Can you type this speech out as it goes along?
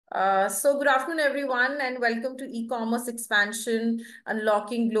So good afternoon, everyone, and welcome to e-commerce expansion,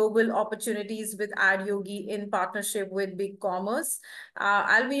 unlocking global opportunities with AdYogi in partnership with Big Commerce.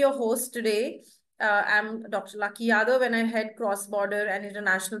 I'll be your host today. I'm Dr. Lucky Yadav, and I head cross-border and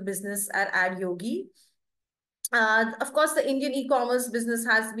international business at AdYogi. Of course, the Indian e-commerce business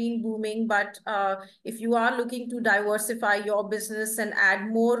has been booming, but if you are looking to diversify your business and add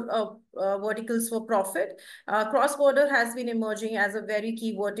more verticals for profit, cross-border has been emerging as a very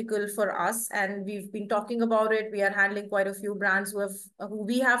key vertical for us, and we've been talking about it. We are handling quite a few brands who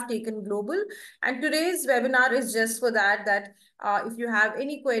we have taken global, and today's webinar is just for that. If you have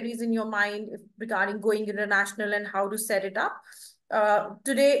any queries in your mind regarding going international and how to set it up.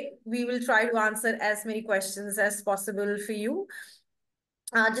 Today, we will try to answer as many questions as possible for you.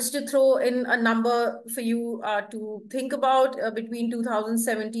 Just to throw in a number for you to think about, between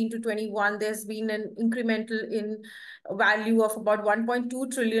 2017 to 21, there's been an incremental in value of about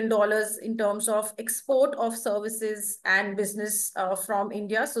 $1.2 trillion in terms of export of services and business from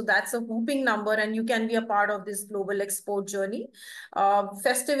India. So that's a whooping number, and you can be a part of this global export journey.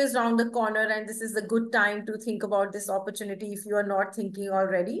 Festive is around the corner, and this is a good time to think about this opportunity if you are not thinking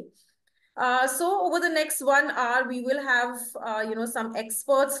already. So over the next 1 hour, we will have, some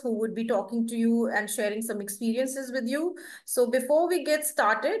experts who would be talking to you and sharing some experiences with you. So before we get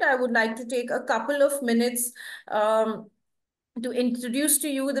started, I would like to take a couple of minutes to introduce to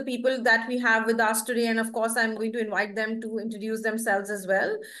you the people that we have with us today. And of course, I'm going to invite them to introduce themselves as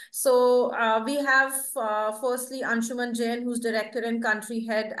well. So we have firstly Anshuman Jain, who's Director and Country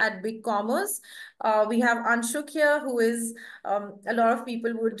Head at Big Commerce. We have Anshuk here, who is, a lot of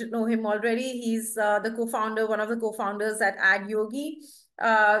people would know him already. He's the co-founder, one of the co-founders at AdYogi.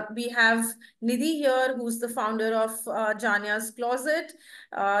 We have Nidhi here, who's the founder of Janya's Closet.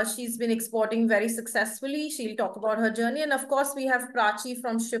 She's been exporting very successfully. She'll talk about her journey. And of course, we have Prachi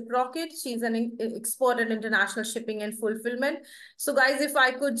from ShipRocket. She's an export and international shipping and fulfillment. So guys, if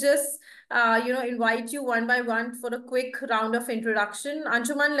I could just, invite you one by one for a quick round of introduction.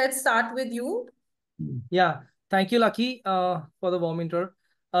 Anshuman, let's start with you. Yeah, thank you, Lucky, for the warm intro.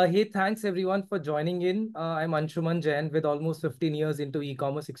 Hey, thanks everyone for joining in. I'm Anshuman Jain with almost 15 years into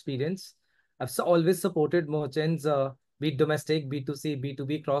e-commerce experience. I've always supported merchants, be it domestic, B2C,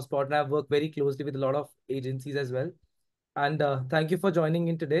 B2B, cross-border. I've worked very closely with a lot of agencies as well. And thank you for joining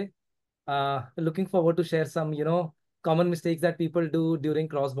in today. Looking forward to share some, common mistakes that people do during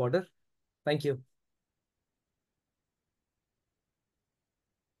cross-border. Thank you.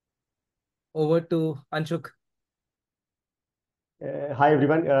 Over to Anshuk. Hi,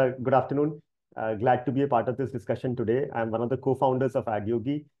 everyone. Good afternoon. Glad to be a part of this discussion today. I'm one of the co-founders of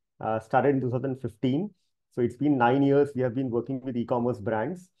AdYogi, started in 2015. So it's been 9 years. We have been working with e-commerce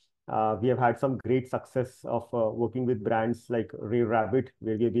brands. We have had some great success of working with brands like Ray Rabbit,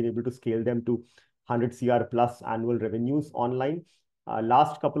 where we have been able to scale them to 100 CR plus annual revenues online.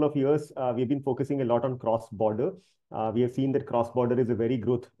 Last couple of years, we've been focusing a lot on cross-border. We have seen that cross-border is a very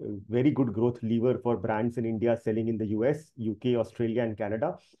good growth lever for brands in India selling in the US, UK, Australia, and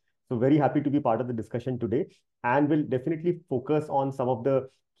Canada. So very happy to be part of the discussion today, and we'll definitely focus on some of the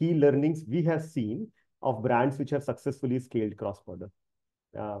key learnings we have seen of brands which have successfully scaled cross-border.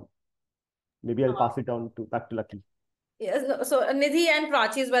 Maybe I'll pass it on back to Lucky. Yes, so Nidhi and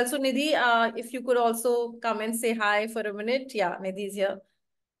Prachi as well. So Nidhi, if you could also come and say hi for a minute. Yeah, Nidhi's here.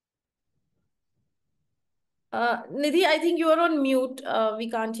 Nidhi, I think you are on mute.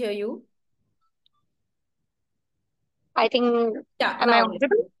 We can't hear you. I think, yeah, am I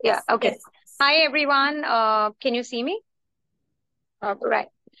audible? Yes, Yeah, okay. Yes. Hi, everyone. Can you see me? Right.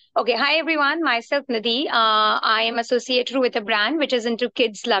 Okay. Hi, everyone. Myself, Nidhi. I am associated with a brand which is into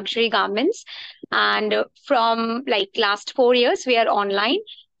kids' luxury garments. And from like last 4 years, we are online.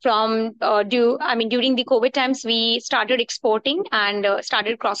 During the COVID times, we started exporting and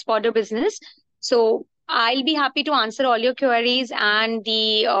started cross-border business. So I'll be happy to answer all your queries and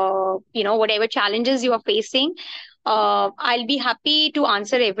whatever challenges you are facing. I'll be happy to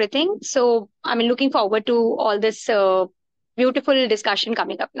answer everything. So I'm looking forward to all this beautiful discussion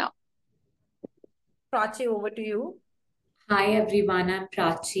coming up now. Prachi, over to you. Hi everyone, I'm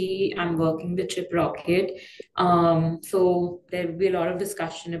Prachi. I'm working with ShipRocket. So there will be a lot of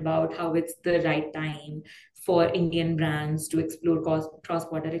discussion about how it's the right time for Indian brands to explore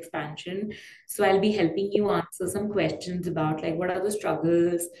cross-border expansion. So I'll be helping you answer some questions about like what are the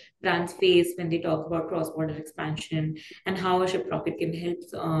struggles brands face when they talk about cross-border expansion and how a ShipRocket can help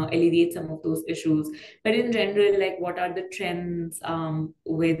alleviate some of those issues. But in general, like what are the trends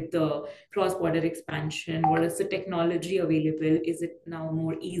with the cross-border expansion? What is the technology available? Is it now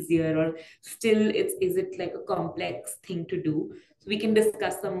more easier or still is it like a complex thing to do? So we can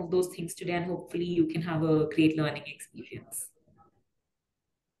discuss some of those things today, and hopefully you can have a great learning experience.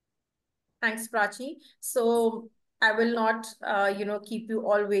 Thanks, Prachi. So I will not, keep you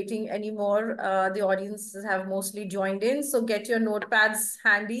all waiting anymore. The audiences have mostly joined in. So get your notepads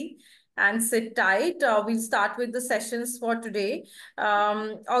handy and sit tight. We'll start with the sessions for today.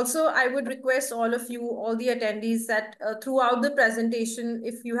 Also, I would request all of you, all the attendees, that throughout the presentation,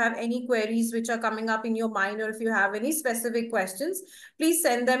 if you have any queries which are coming up in your mind, or if you have any specific questions, please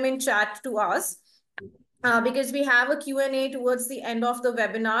send them in chat to us. Because we have a Q&A towards the end of the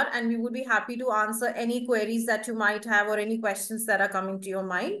webinar, and we would be happy to answer any queries that you might have or any questions that are coming to your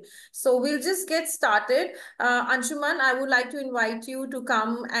mind. So we'll just get started. Anshuman, I would like to invite you to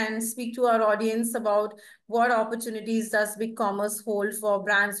come and speak to our audience about what opportunities does big commerce hold for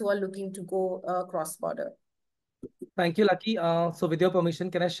brands who are looking to go cross-border. Thank you, Lucky. So with your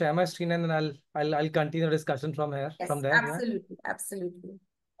permission, can I share my screen, and then I'll continue the discussion from here, Yes, from there. absolutely, absolutely.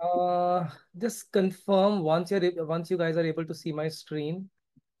 Just confirm once you guys are able to see my screen.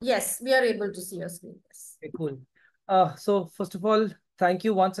 Yes, we are able to see your screen. Yes. Okay, cool. So first of all, thank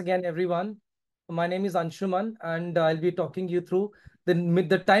you once again, everyone. My name is Anshuman, and I'll be talking you through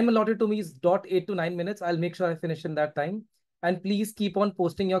the time allotted to me is 8 to 9 minutes. I'll make sure I finish in that time. And please keep on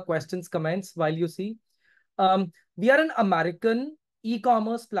posting your questions, comments while you see. We are an American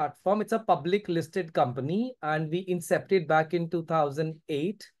e-commerce platform. It's a public listed company, and we incepted back in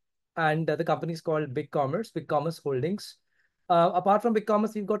 2008. And the company is called Big Commerce Holdings. Apart from Big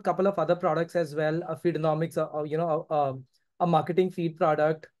Commerce, we've got a couple of other products as well. A Feedonomics, a marketing feed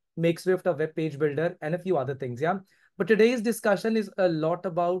product, MakeSwift, a web page builder, and a few other things. Yeah. But today's discussion is a lot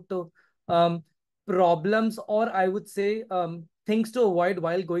about problems, or I would say things to avoid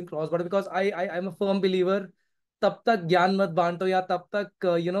while going cross-border, because I'm a firm believer, तब तक ज्ञान मत बांटो, या तब तक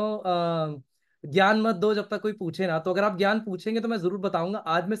ज्ञान मत दो जब तक कोई पूछे ना. तो अगर आप ज्ञान पूछेंगे तो मैं जरूर बताऊंगा.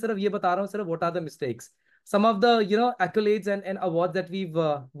 आज मैं सिर्फ ये बता रहा हूँ, सिर्फ what are the mistakes, some of the accolades and awards that we've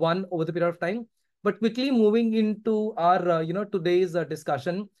won over the period of time. But quickly moving into our today's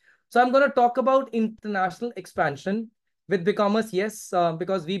discussion. So I'm going to talk about international expansion with BigCommerce. Yes,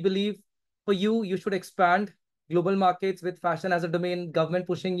 because we believe for you should expand global markets with fashion as a domain, government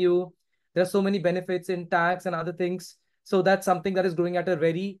pushing you. There are so many benefits in tax and other things. So that's something that is growing at a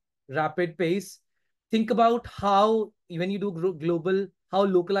very rapid pace. Think about how, when you do global, how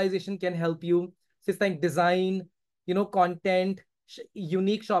localization can help you. So it's like design, content,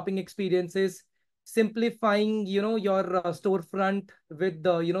 unique shopping experiences, simplifying, your storefront with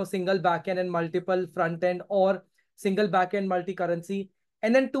the, single backend and multiple front end, or single backend multi-currency.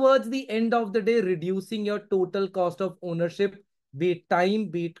 And then towards the end of the day, reducing your total cost of ownership, be it time,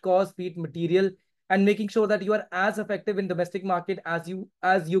 be it cost, be it material, and making sure that you are as effective in domestic market as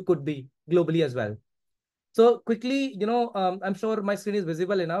you could be globally as well. So quickly, I'm sure my screen is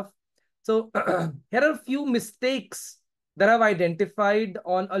visible enough. So here are a few mistakes that I've identified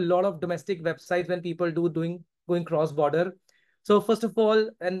on a lot of domestic websites when people going cross-border. So first of all,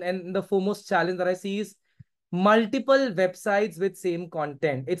 and the foremost challenge that I see is multiple websites with same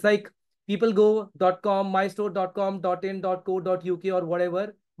content. It's like people go .com, mystore.com, .in, .co, .uk, or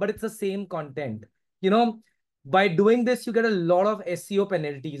whatever, but it's the same content. By doing this, you get a lot of SEO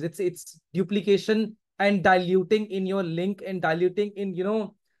penalties. It's duplication and diluting in your link, and diluting in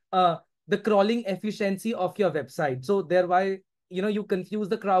the crawling efficiency of your website. So thereby you confuse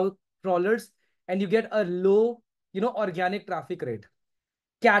the crawlers, and you get a low organic traffic rate.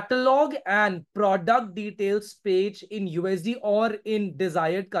 Catalog and product details page in USD or in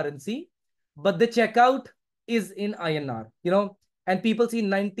desired currency, but the checkout is in INR, and people see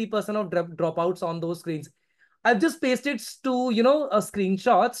 90% of dropouts on those screens. I've just pasted two,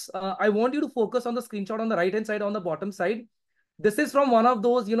 screenshots. I want you to focus on the screenshot on the right-hand side, on the bottom side. This is from one of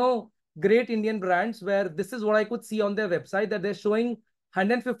those, great Indian brands, where this is what I could see on their website, that they're showing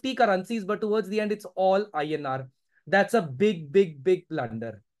 150 currencies, but towards the end, it's all INR. That's a big, big, big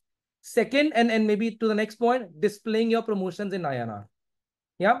blunder. Second, and maybe to the next point, displaying your promotions in INR.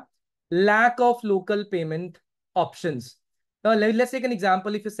 Yeah. Lack of local payment options. Now, let's take an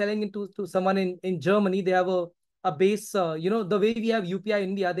example. If you're selling to someone in Germany, they have a base, the way we have UPI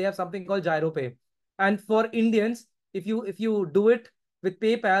India, they have something called GyroPay. And for Indians, if you do it with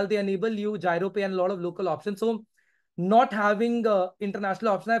PayPal, they enable you GyroPay and a lot of local options. So not having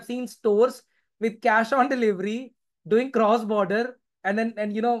international option, I've seen stores with cash on delivery doing cross-border,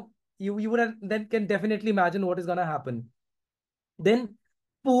 and you would have, then can definitely imagine what is going to happen. Then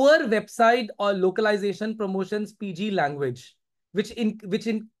poor website or localization promotions PG language, which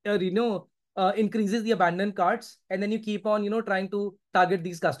increases the abandoned carts, and then you keep on trying to target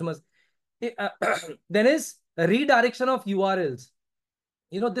these customers. Then is Redirection of URLs.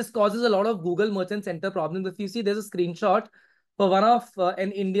 This causes a lot of Google Merchant Center problems. If you see, there's a screenshot for one of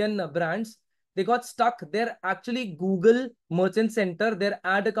an Indian brands. They got stuck. Their actually Google Merchant Center, their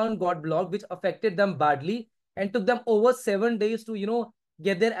ad account got blocked, which affected them badly and took them over 7 days to,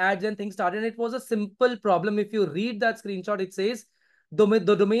 get their ads and things started. And it was a simple problem. If you read that screenshot, it says the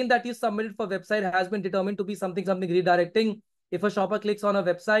domain that you submitted for website has been determined to be something redirecting. If a shopper clicks on a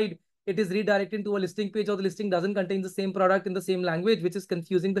website, it is redirecting to a listing page, or the listing doesn't contain the same product in the same language, which is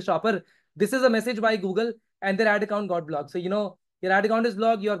confusing the shopper. This is a message by Google, and their ad account got blocked. So, your ad account is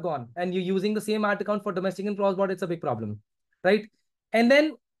blocked, you're gone. And you're using the same ad account for domestic and cross-border, it's a big problem, right? And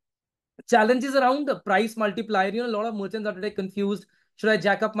then challenges around the price multiplier. A lot of merchants are today confused. Should I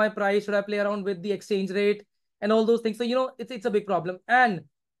jack up my price? Should I play around with the exchange rate and all those things? So, it's a big problem. And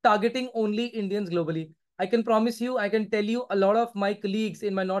targeting only Indians globally. I can promise you, I can tell you, a lot of my colleagues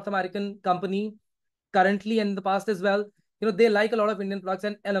in my North American company currently and in the past as well, they like a lot of Indian products,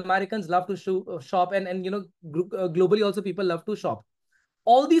 and Americans love to shop, and globally also people love to shop.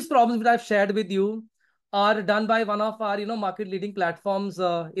 All these problems that I've shared with you are done by one of our, market leading platforms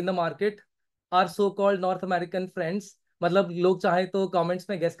in the market, our so-called North American friends. मतलब लोग चाहे तो comments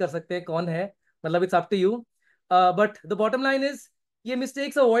में guess कर सकते हैं कौन है. मतलब it's up to you. But the bottom line is, ये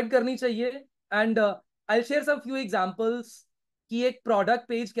mistakes avoid करनी चाहिए. And I'll share some few examples कि एक product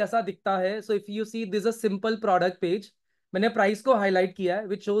page कैसा दिखता है. So if you see, this is a simple product page. मैंने price को highlight किया है,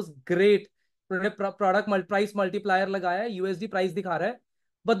 which shows great. Product price multiplier लगाया है, यूएसडी प्राइस दिखा रहा है.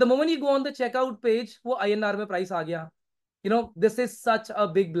 But the moment you go on the checkout page, वो INR में प्राइस आ गया. This is such a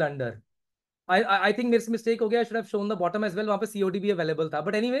big blunder. I think मेरे से mistake हो गया. I should have shown the bottom as well. वहाँ पे COD भी available था.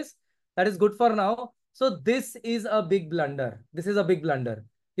 But anyways, that is good for now. So this is a big blunder. This is a big blunder.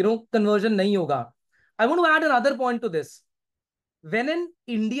 Conversion नहीं होगा. I want to add another point to this. When an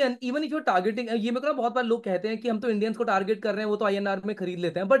Indian, even if you're targeting, ये मेरे को ना बहुत बार लोग कहते हैं कि हम तो इंडियंस को टारगेट कर रहे हैं, वो तो INR में खरीद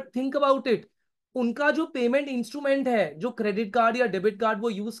लेते हैं. बट थिंक अबाउट इट, उनका जो पेमेंट इंस्ट्रूमेंट है, जो क्रेडिट कार्ड या डेबिट कार्ड वो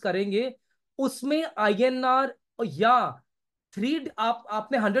यूज करेंगे, उसमें INR या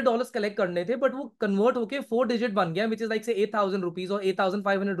आपने $100 कलेक्ट करने थे, बट वो कन्वर्ट होके 4 डिजिट बन गया, विच इज लाइक से 8,000 रुपीज और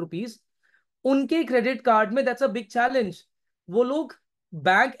 8,500 रुपीज. उनके क्रेडिट कार्ड में दैट्स अ बिग चैलेंज. वो लोग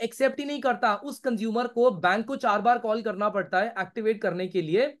बैंक एक्सेप्ट ही नहीं करता. उस कंज्यूमर को बैंक को 4 बार कॉल करना पड़ता है एक्टिवेट करने के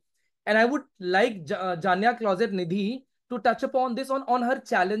लिए. And I would like जान्या closet Nidhi to touch upon this on her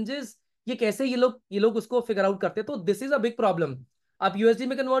challenges. ये कैसे ये लोग उसको फिगर आउट करते हैं. तो this is a big problem. आप यूएसडी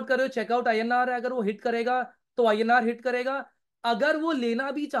में कन्वर्ट कर रहे हो, चेकआउट INR है, अगर वो हिट करेगा तो INR हिट करेगा. अगर वो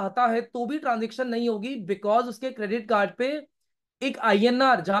लेना भी चाहता है तो भी ट्रांजेक्शन नहीं होगी, बिकॉज उसके क्रेडिट कार्ड पे एक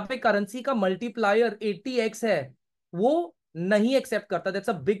INR जहां पे करेंसी का मल्टीप्लायर 80x है, वो नहीं एक्सेप्ट करता. That's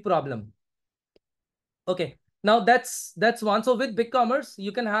a big problem. Okay, now that's one. So with BigCommerce,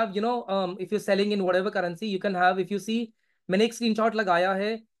 you can have, if you're selling in whatever currency, you can have, if you see, मैंने एक screenshot लगाया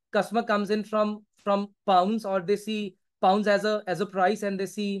है. Customer comes in from pounds, or they see pounds as a price, and they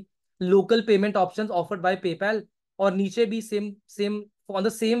see local payment options offered by PayPal, और नीचे भी same on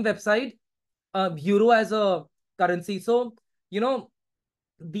the same website, euro as a currency. So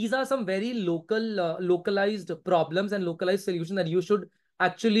these are some very localized problems and localized solutions that you should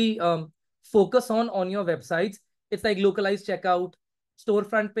actually focus on your websites. It's like localized checkout,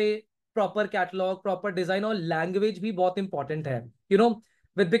 storefront पे proper catalog, proper design, और language भी बहुत important है.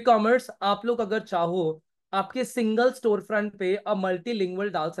 With BigCommerce, आप लोग अगर चाहो, आपके single storefront पे a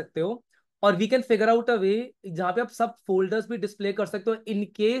multilingual डाल सकते हो, और we can figure out a way जहाँ पे आप सब folders भी display कर सकते हो in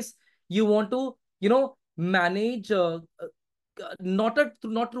case you want to manage not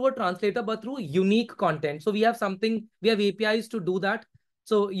through a translator, but through unique content. So we have APIs to do that.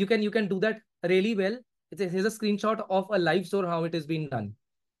 So you can do that really well. Here's a screenshot of a live store, how it is being done.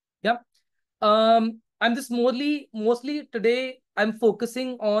 Yeah. I'm just mostly today I'm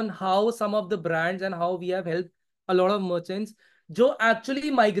focusing on how some of the brands and how we have helped a lot of merchants जो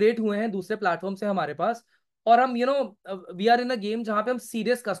actually migrate हुए हैं दूसरे platform से हमारे पास. और हम we are in a game जहाँ पे हम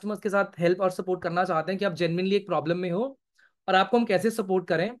serious customers के साथ help और support करना चाहते हैं कि आप genuinely एक problem में हो और आपको हम कैसे support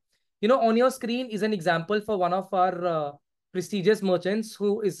करें. On your screen is an example for one of our prestigious merchants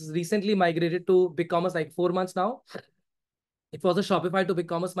who is recently migrated to BigCommerce, like 4 months now. It was a Shopify to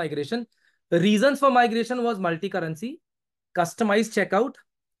BigCommerce migration. The reasons for migration was multi-currency, customized checkout,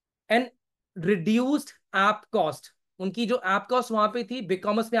 and reduced app cost. उनकी जो app cost वहां पे थी,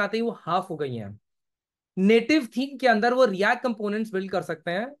 BigCommerce में आते ही वो half हो गई हैं. नेटिव थीम के अंदर वो रिएक्ट कंपोनेंट्स बिल्ड कर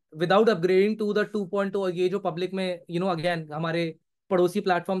सकते हैं विदाउट अपग्रेडिंग टू द 2.0. ये जो पब्लिक में अगेन हमारे पड़ोसी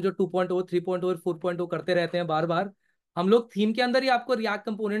प्लेटफॉर्म जो 2.0, 3.0, 4.0 करते रहते हैं बार बार, हम लोग थीम के अंदर ही आपको रिएक्ट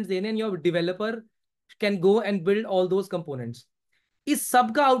कंपोनेंट्स देने and your developer can go and build all those components. इस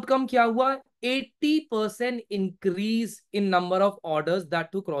सब का आउटकम क्या हुआ? 80% increase in number of orders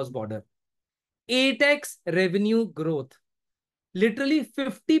that to cross border. 8x revenue growth. Literally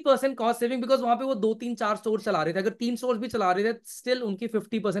 50% cost saving, because वहां पे वो 2 3 4 स्टोर चला रहे थे. अगर 3 स्टोर भी चला रहे थे, स्टिल उनकी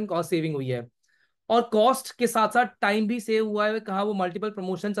 50% कॉस्ट सेविंग हुई है. और कॉस्ट के साथ साथ टाइम भी सेव हुआ है. कहाँ वो मल्टीपल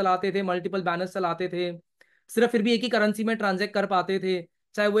प्रमोशन चलाते थे, मल्टीपल बैनर्स चलाते थे, सिर्फ फिर भी एक ही करेंसी में ट्रांजेक्ट कर पाते थे.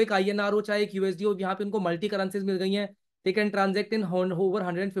 चाहे वो एक INR हो, चाहे एक USD हो. यहाँ पे उनको मल्टी करेंसीज मिल गई हैं. They can ट्रांजेक्ट in over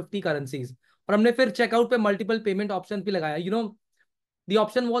 150 currencies. और हमने फिर चेकआउट पे मल्टीपल पेमेंट ऑप्शन भी लगाया. The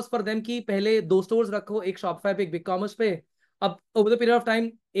option was for them कि पहले 2 स्टोर्स रखो, एक शॉपिफाई पे, एक बिग कॉमर्स पे. अब over the period of time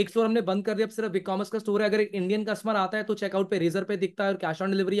एक स्टोर हमने बंद कर दिया. अब सिर्फ बिग कॉमर्स का स्टोर है. अगर एक इंडियन कस्टमर आता है तो चेकआउट पे रेजर पे दिखता है और कैश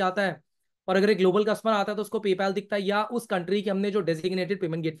ऑन डिलीवरी आता है. और अगर एक ग्लोबल कस्टमर आता है तो उसको पेपैल दिखता है, या उस कंट्री के हमने जो डेजिग्नेटेड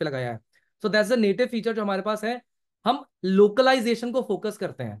पेमेंट गेट पे लगाया है. So that's the native feature जो हमारे पास है. हम लोकलाइजेशन को फोकस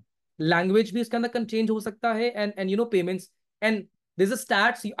करते हैं. लैंग्वेज भी इसके अंदर चेंज हो सकता है. And payments. And this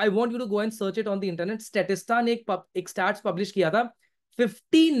stats, I want you to go and search it on the internet. स्टैटिस्टा ने एक स्टैट्स पब्लिश किया था.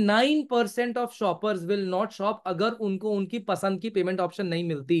 59% of shoppers will not shop अगर उनको उनकी पसंद की पेमेंट ऑप्शन नहीं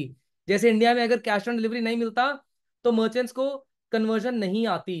मिलती. जैसे इंडिया में अगर कैश ऑन डिलीवरी नहीं मिलता तो मर्चेंट्स को कन्वर्जन नहीं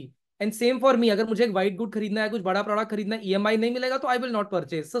आती. एंड सेम फॉर मी, अगर मुझे एक व्हाइट गुड खरीदना है, कुछ बड़ा प्रोडक्ट खरीदना है, EMI नहीं मिलेगा तो I will not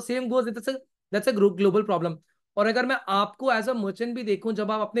purchase. So same goes, that's a global problem. और अगर मैं आपको एज अ मर्चेंट भी देखूं,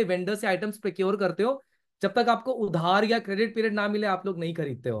 जब आप अपने वेंडर से आइटम्स प्रोक्योर करते हो, जब तक आपको उधार या क्रेडिट पीरियड ना मिले, आप लोग नहीं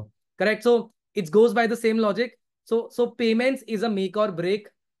खरीदते हो. Correct? So it's goes by the same logic. So payments is a make or break.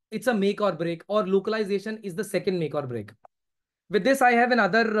 It's a make or break, or localization is the second make or break. With this, I have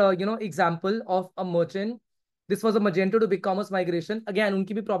another example of a merchant. This was a Magento to BigCommerce migration. Again,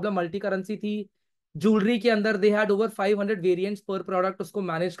 उनकी भी problem multi currency थी. Jewelry के अंदर they had over 500 variants per product, उसको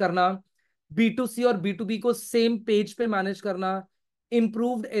manage करना. B2C और B2B को same page पे manage करना.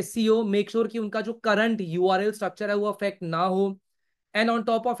 Improved SEO, make sure कि उनका जो current URL structure है वो affect ना हो. And on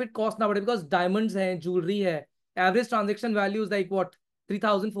top of it cost ना बढ़े, बिकॉज डायमंड्स हैं, ज्वेलरी है. Average transaction value is like what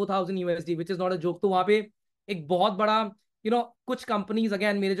 3000 4000 USD, which is not a joke. तो वहां पे एक बहुत बड़ा कुछ कंपनीज,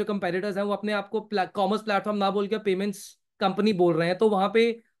 अगेन मेरे जो कंपेटिटर्स हैं, वो अपने आप को कॉमर्स प्लेटफॉर्म ना बोल के पेमेंट्स कंपनी बोल रहे हैं. तो वहां पे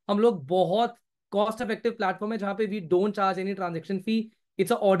हम लोग बहुत कॉस्ट इफेक्टिव प्लेटफॉर्म है जहां पे we don't charge any transaction fee.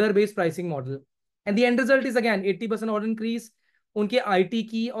 It's a order based pricing model. And the end result is again 80% order increase. उनके IT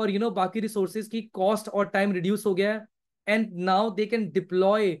की और बाकी रिसोर्सेज की कॉस्ट और टाइम रिड्यूस हो गया है. And now they can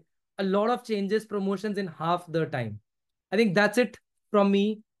deploy a lot of changes, promotions in half the time. I think that's it from me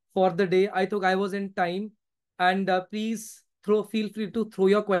for the day. I thought I was in time, and please feel free to throw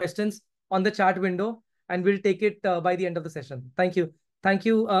your questions on the chat window, and we'll take it by the end of the session. Thank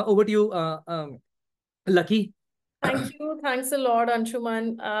you. Over to you, Lucky. Thank you. Thanks a lot, Anshuman.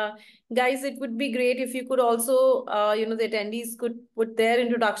 Guys, it would be great if you could also, the attendees could put their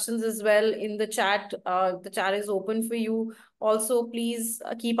introductions as well in the chat. The chat is open for you. Also, please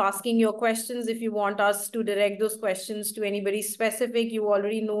keep asking your questions. If you want us to direct those questions to anybody specific, you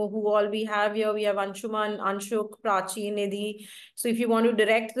already know who all we have here. We have Anshuman, Anshuk, Prachi, Nidhi. So if you want to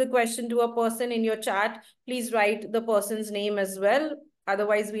direct the question to a person in your chat, please write the person's name as well.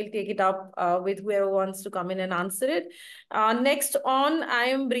 Otherwise, we'll take it up with whoever wants to come in and answer it. Next on, I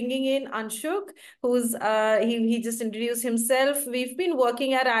am bringing in Anshuk, who's he just introduced himself. We've been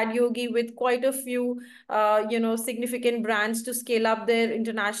working at AdYogi with quite a few significant brands to scale up their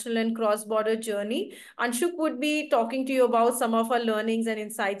international and cross-border journey. Anshuk would be talking to you about some of our learnings and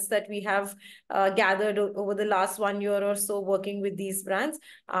insights that we have gathered over the last 1 year or so working with these brands.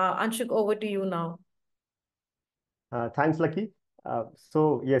 Anshuk, over to you now. Thanks, Lucky. So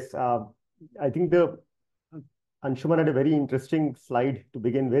yes, I think the Anshuman had a very interesting slide to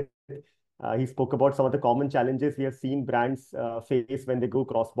begin with. He spoke about some of the common challenges we have seen brands face when they go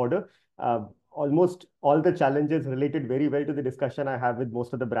cross-border. Almost all the challenges related very well to the discussion I have with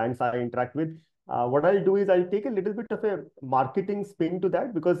most of the brands I interact with. What I'll do is I'll take a little bit of a marketing spin to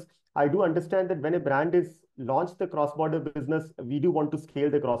that, because I do understand that when a brand is launched the cross-border business, we do want to scale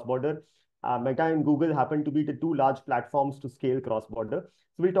the cross-border. Meta and Google happen to be the 2 large platforms to scale cross-border.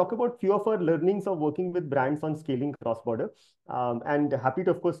 So we'll talk about few of our learnings of working with brands on scaling cross-border. And happy to,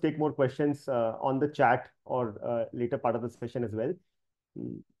 of course, take more questions on the chat or later part of the session as well.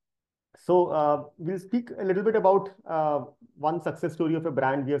 So we'll speak a little bit about one success story of a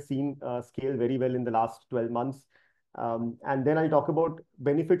brand we have seen scale very well in the last 12 months. And then I'll talk about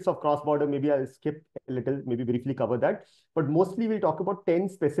benefits of cross-border. Maybe I'll skip a little, maybe briefly cover that. But mostly we'll talk about 10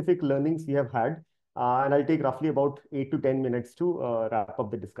 specific learnings we have had. And I'll take roughly about 8 to 10 minutes to wrap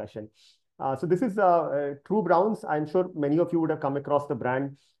up the discussion. So this is True Browns. I'm sure many of you would have come across the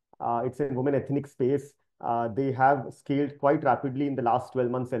brand. It's a women ethnic space. They have scaled quite rapidly in the last 12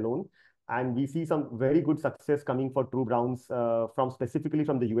 months alone. And we see some very good success coming for True Browns specifically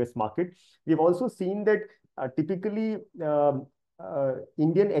from the US market. We've also seen that typically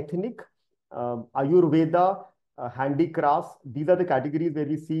Indian ethnic, Ayurveda, handicrafts, these are the categories where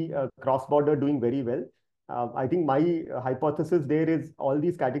we see cross-border doing very well. I think my hypothesis there is all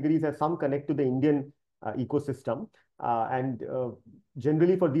these categories have some connect to the Indian ecosystem. And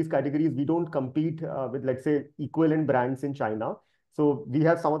generally for these categories, we don't compete with, let's say, equivalent brands in China. So we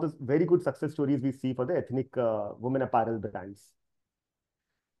have some of the very good success stories we see for the ethnic women apparel brands.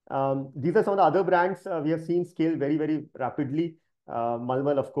 These are some of the other brands we have seen scale very, very rapidly.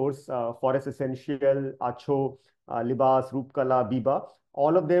 Malmal, of course, Forest Essential, Acho, Libas, Roopkala, Biba.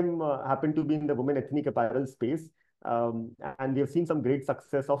 All of them happen to be in the women ethnic apparel space. And we have seen some great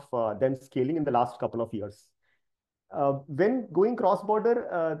success of them scaling in the last couple of years. When going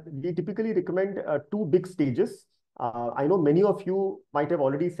cross-border, we typically recommend two big stages. I know many of you might have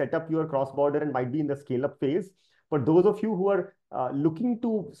already set up your cross-border and might be in the scale-up phase. But those of you who are looking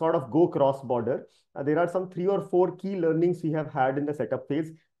to sort of go cross-border, there are some 3 or 4 key learnings we have had in the setup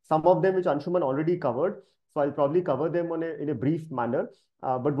phase. Some of them which Anshuman already covered. So I'll probably cover them in a brief manner,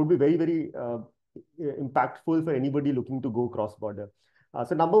 but would be very, very impactful for anybody looking to go cross-border.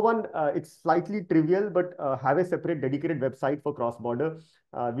 So number one, it's slightly trivial, but have a separate dedicated website for cross-border.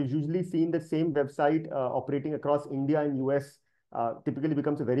 We've usually seen the same website operating across India and US typically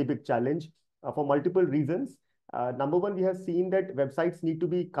becomes a very big challenge for multiple reasons. Number one, we have seen that websites need to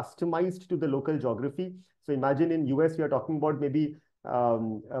be customized to the local geography. So imagine in US, we are talking about maybe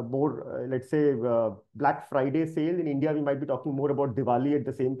more, let's say, Black Friday sale. In India, we might be talking more about Diwali at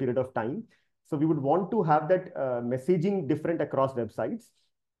the same period of time. So we would want to have that messaging different across websites.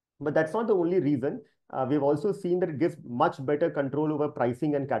 But that's not the only reason. We've also seen that it gives much better control over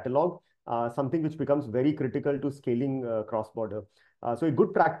pricing and catalog, something which becomes very critical to scaling cross-border. So a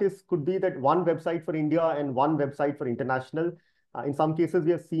good practice could be that one website for India and one website for international. In some cases,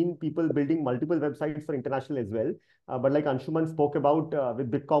 we have seen people building multiple websites for international as well. But like Anshuman spoke about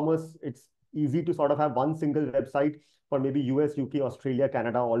with BigCommerce, it's easy to sort of have one single website for maybe US, UK, Australia,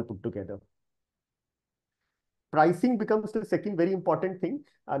 Canada, all put together. Pricing becomes the second very important thing.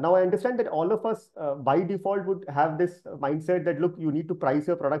 Now, I understand that all of us by default would have this mindset that, look, you need to price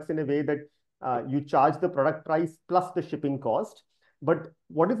your products in a way that you charge the product price plus the shipping cost. But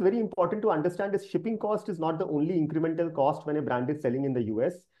what is very important to understand is shipping cost is not the only incremental cost when a brand is selling in the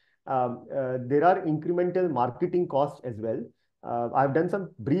US. There are incremental marketing costs as well. I've done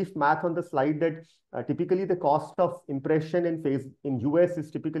some brief math on the slide that typically the cost of impression in US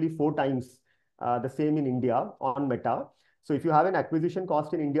is typically 4 times the same in India on Meta. So if you have an acquisition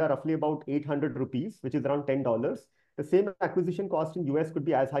cost in India, roughly about 800 rupees, which is around $10, the same acquisition cost in US could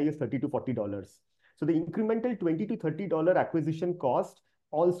be as high as $30 to $40. So the incremental $20 to $30 acquisition cost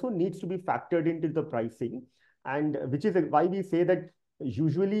also needs to be factored into the pricing. And which is why we say that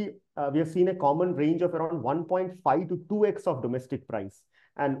usually we have seen a common range of around 1.5 to 2x of domestic price.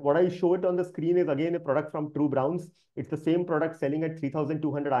 And what I showed on the screen is again a product from True Browns. It's the same product selling at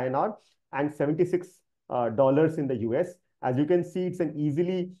 3,200 INR and $76 in the US. As you can see, it's an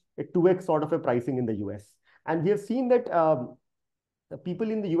easily a 2x sort of a pricing in the US. And we have seen that people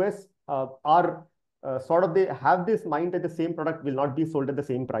in the US are they have this mind that the same product will not be sold at the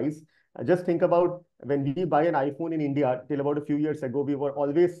same price. Just think about when we buy an iPhone in India, till about a few years ago, we were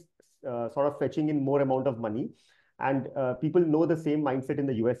always sort of fetching in more amount of money. And people know the same mindset in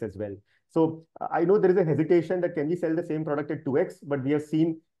the US as well. So I know there is a hesitation that can we sell the same product at 2x, but we have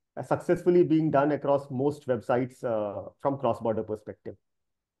seen successfully being done across most websites from cross-border perspective.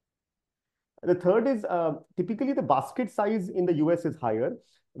 The third is typically the basket size in the US is higher.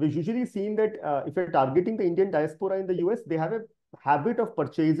 We've usually seen that if you're targeting the Indian diaspora in the US, they have a habit of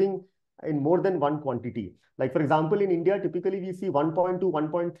purchasing in more than one quantity. Like for example, in India, typically we see 1.2,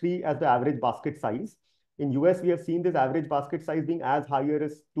 1.3 as the average basket size. In US, we have seen this average basket size being as higher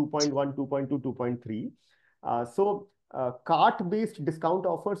as 2.1, 2.2, 2.3. So cart-based discount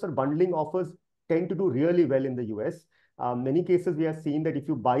offers or bundling offers tend to do really well in the US. Many cases we have seen that if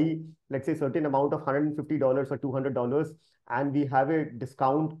you buy, let's say, a certain amount of $150 or $200, and we have a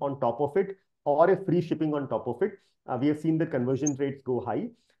discount on top of it or a free shipping on top of it, we have seen the conversion rates go high.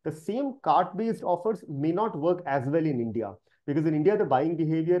 The same cart-based offers may not work as well in India, because in India, the buying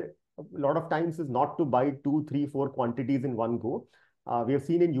behavior a lot of times is not to buy 2, 3, 4 quantities in one go. We have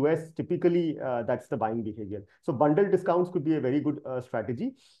seen in US, typically that's the buying behavior. So bundle discounts could be a very good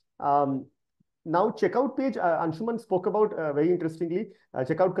strategy. Now, checkout page, Anshuman spoke about very interestingly.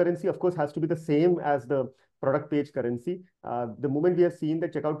 Checkout currency, of course, has to be the same as the product page currency. The moment we have seen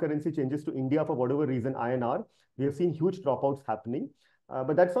that checkout currency changes to India for whatever reason, INR, we have seen huge dropouts happening.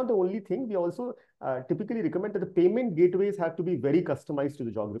 But that's not the only thing. We also typically recommend that the payment gateways have to be very customized to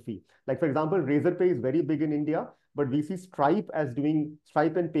the geography. Like, for example, Razorpay is very big in India, but we see Stripe and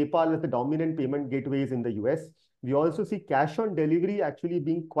PayPal as the dominant payment gateways in the US. We also see cash on delivery actually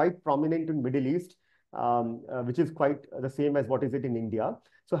being quite prominent in Middle East, which is quite the same as what is it in India.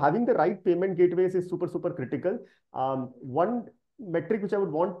 So having the right payment gateways is super, super critical. One metric which I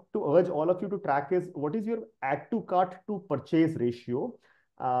would want to urge all of you to track is what is your add to cart to purchase ratio,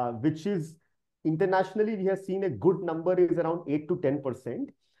 which is internationally, we have seen a good number is around 8 to 10%.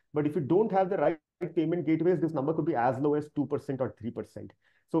 But if you don't have the right payment gateways, this number could be as low as 2% or 3%.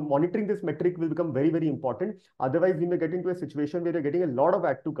 So monitoring this metric will become very, very important. Otherwise, we may get into a situation where you're getting a lot of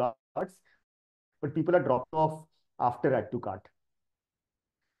add to carts, but people are dropping off after add to cart.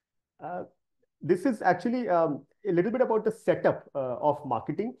 This is actually a little bit about the setup of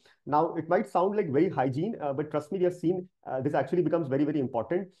marketing. Now, it might sound like very hygiene, but trust me, we have seen this actually becomes very, very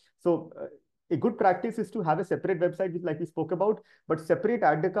important. So a good practice is to have a separate website, which like we spoke about, but separate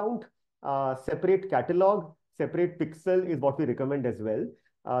ad account, separate catalog, separate pixel is what we recommend as well.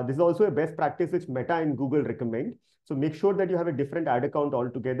 This is also a best practice which Meta and Google recommend. So make sure that you have a different ad account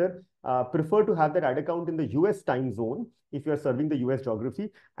altogether. Prefer to have that ad account in the US time zone if you are serving the US geography,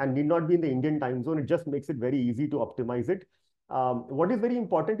 and need not be in the Indian time zone. It just makes it very easy to optimize it. What is very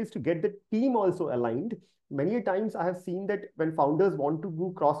important is to get the team also aligned. Many times I have seen that when founders want to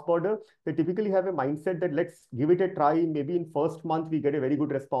go cross-border, they typically have a mindset that let's give it a try. Maybe in first month we get a very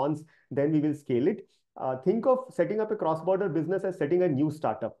good response, then we will scale it. Think of setting up a cross-border business as setting a new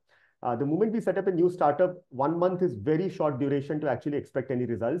startup. The moment we set up a new startup, 1 month is very short duration to actually expect any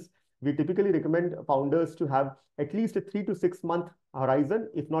results. We typically recommend founders to have at least a 3 to 6 month horizon,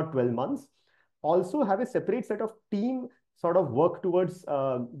 if not 12 months. Also have a separate set of team sort of work towards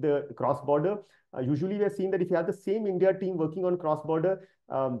the cross-border. Usually we are seeing that if you have the same India team working on cross-border,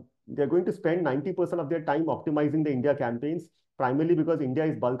 they're going to spend 90% of their time optimizing the India campaigns, primarily because India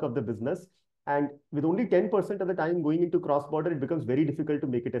is bulk of the business. And with only 10% of the time going into cross-border, it becomes very difficult to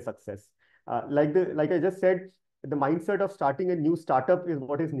make it a success. Like I just said, the mindset of starting a new startup is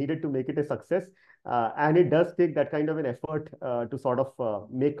what is needed to make it a success. And it does take that kind of an effort to sort of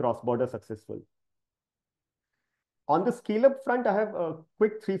make cross-border successful. On the scale-up front, I have a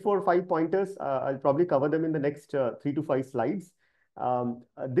quick 3, 4, 5 pointers. I'll probably cover them in the next 3 to 5 slides.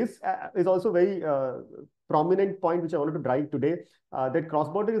 This is also very prominent point which I wanted to drive today, that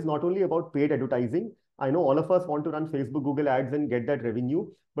cross-border is not only about paid advertising. I know all of us want to run Facebook, Google ads and get that revenue,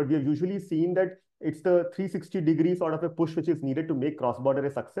 but we have usually seen that it's the 360-degree sort of a push which is needed to make cross-border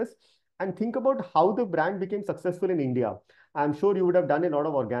a success. And think about how the brand became successful in India. I'm sure you would have done a lot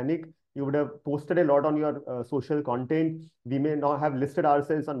of organic. You would have posted a lot on your social content. We may not have listed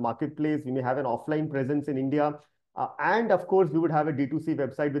ourselves on marketplace. We may have an offline presence in India. And of course, we would have a D2C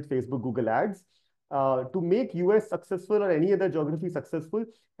website with Facebook, Google ads. To make US successful or any other geography successful,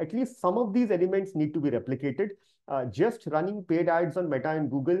 at least some of these elements need to be replicated. Just running paid ads on Meta and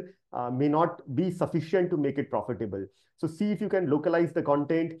Google may not be sufficient to make it profitable. So see if you can localize the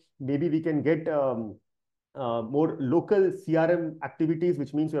content. Maybe we can get more local CRM activities,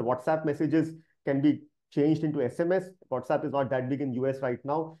 which means your WhatsApp messages can be changed into SMS. WhatsApp is not that big in US right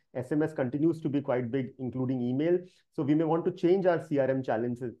now. SMS continues to be quite big, including email. So we may want to change our CRM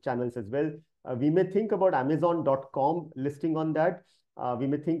channels as well. We may think about Amazon.com listing on that. We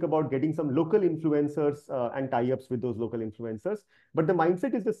may think about getting some local influencers and tie-ups with those local influencers. But the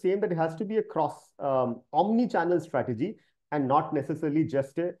mindset is the same, that it has to be a cross omni-channel strategy and not necessarily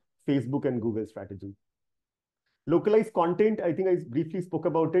just a Facebook and Google strategy. Localized content, I think I briefly spoke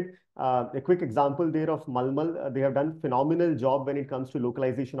about it. A quick example there of Malmal. They have done phenomenal job when it comes to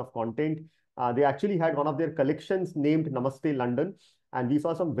localization of content. They actually had one of their collections named Namaste London. And we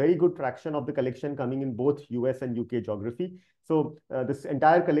saw some very good traction of the collection coming in both US and UK geography. So this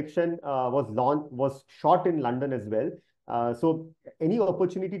entire collection was shot in London as well. So any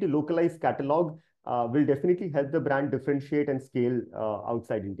opportunity to localize catalog will definitely help the brand differentiate and scale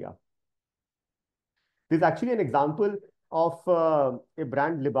outside India. This is actually an example of a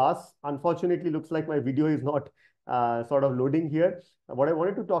brand, Libas. Unfortunately, looks like my video is not sort of loading here. What I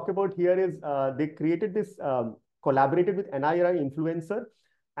wanted to talk about here is they created this, collaborated with NIRI influencer,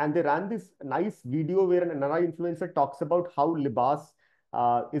 and they ran this nice video where an NIRI influencer talks about how Libas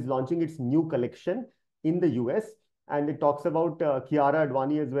is launching its new collection in the US. And it talks about Kiara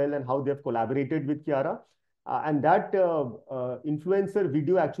Advani as well and how they've collaborated with Kiara. And that influencer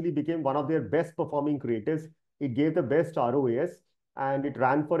video actually became one of their best performing creatives. It gave the best ROAS and it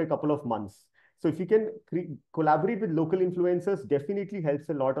ran for a couple of months. So if you can collaborate with local influencers, definitely helps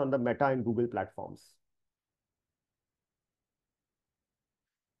a lot on the Meta and Google platforms.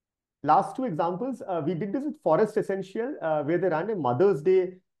 Last two examples, we did this with Forest Essential, where they ran a Mother's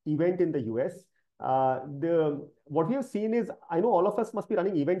Day event in the US. What we have seen is, I know all of us must be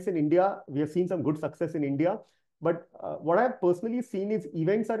running events in India. We have seen some good success in India, but what I've personally seen is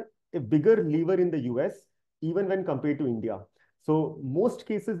events are a bigger lever in the US, even when compared to India. So most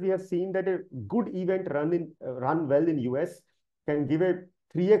cases we have seen that a good event run well in US can give a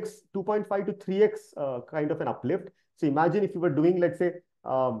 3x, 2.5 to 3x kind of an uplift. So imagine if you were doing, let's say,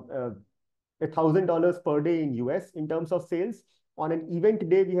 $1,000 per day in US in terms of sales. On an event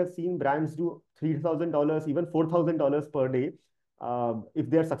day, we have seen brands do $3,000, even $4,000 per day if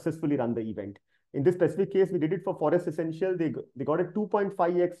they are successfully run the event. In this specific case, we did it for Forest Essential. They got a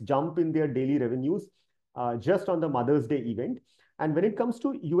 2.5x jump in their daily revenues just on the Mother's Day event. And when it comes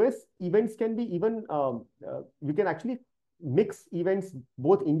to US events, can be even we can actually mix events,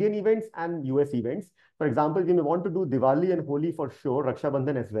 both Indian events and US events. For example, we may want to do Diwali and Holi for sure, Raksha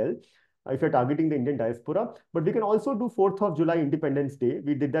Bandhan as well, if you're targeting the Indian diaspora. But we can also do 4th of July Independence Day.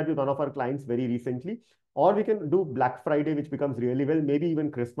 We did that with one of our clients very recently. Or we can do Black Friday, which becomes really well, maybe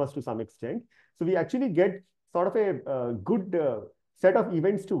even Christmas to some extent. So we actually get sort of a good set of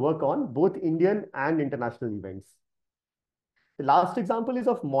events to work on, both Indian and international events. The last example is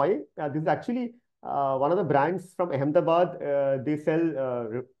of Moy. This is actually one of the brands from Ahmedabad. They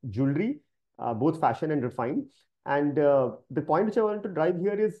sell jewelry, both fashion and refined. And the point which I want to drive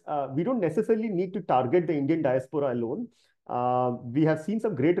here is we don't necessarily need to target the Indian diaspora alone. We have seen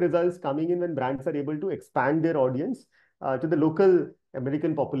some great results coming in when brands are able to expand their audience to the local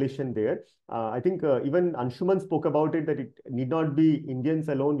American population there. I think even Anshuman spoke about it, that it need not be Indians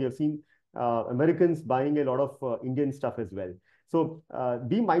alone. We have seen Americans buying a lot of Indian stuff as well. So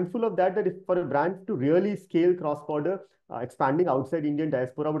be mindful of that, that if for a brand to really scale cross-border, expanding outside Indian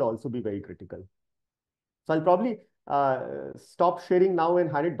diaspora would also be very critical. So I'll probably stop sharing now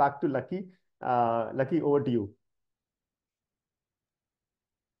and hand it back to Lucky. Lucky, over to you.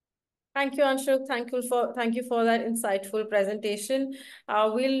 Thank you, Anshul. Thank you for that insightful presentation.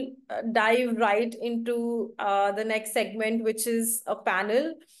 We'll dive right into the next segment, which is a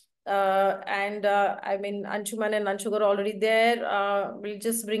panel. I mean, Anshuman and Anshul are already there. We'll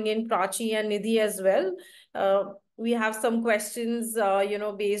just bring in Prachi and Nidhi as well. We have some questions,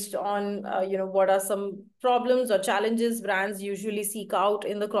 based on, what are some problems or challenges brands usually seek out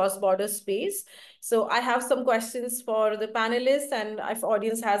in the cross-border space. So I have some questions for the panelists, and if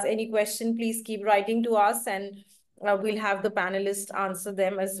audience has any question, please keep writing to us, and we'll have the panelists answer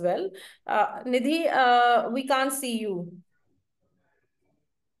them as well. Nidhi, we can't see you,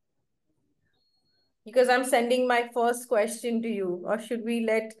 because I'm sending my first question to you. Or should we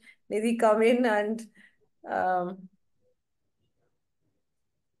let Nidhi come in and...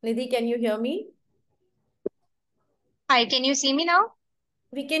 Nidhi, can you hear me? Hi, can you see me now?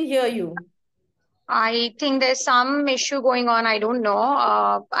 We can hear you. I think there's some issue going on. I don't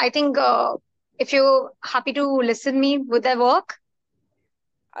know. I think if you're happy to listen me, would that work?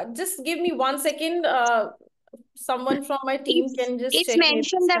 Just give me 1 second. Someone from my team can just It's check.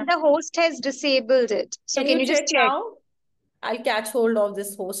 mentioned that the host has disabled it. So can you just check? Now? I'll catch hold of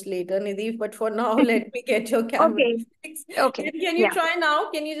this host later, Nidhi. But for now, let me get your camera fixed. Okay. Can you try now?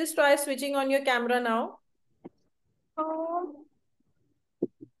 Can you just try switching on your camera now?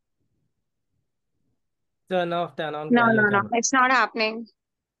 Turn off, turn on. No. It's not happening.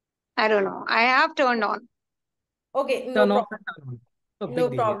 I don't know. I have turned on. Okay, no Turn problem. off and turn on. No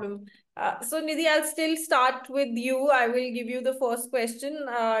problem. So Nidhi, I'll still start with you. I will give you the first question.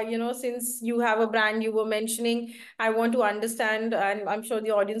 Since you have a brand you were mentioning, I want to understand, and I'm sure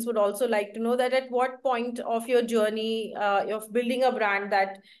the audience would also like to know, that at what point of your journey of building a brand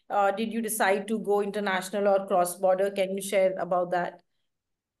that did you decide to go international or cross-border? Can you share about that?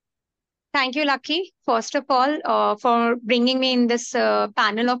 Thank you, Lucky, first of all, for bringing me in this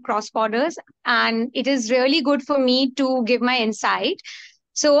panel of cross borders. And it is really good for me to give my insight.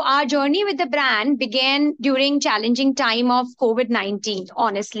 So our journey with the brand began during challenging time of COVID-19,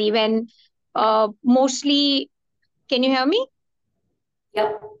 honestly, when mostly, can you hear me?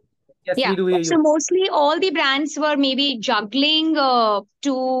 Yeah. Yes, we do hear you. So mostly all the brands were maybe juggling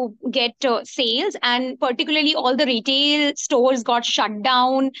to get sales, and particularly all the retail stores got shut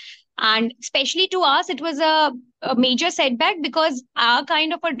down. And especially to us, it was a major setback, because our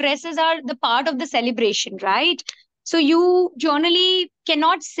kind of addresses are the part of the celebration, right? So you generally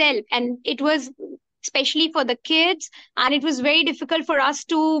cannot sell. And it was especially for the kids. And it was very difficult for us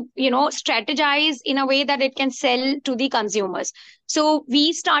to, strategize in a way that it can sell to the consumers. So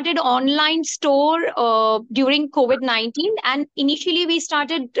we started online store during COVID-19. And initially we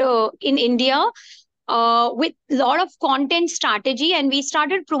started in India. with a lot of content strategy, and we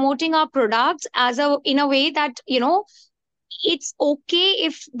started promoting our products as a in a way that, it's okay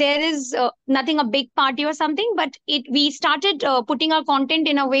if there is nothing a big party or something, but it we started putting our content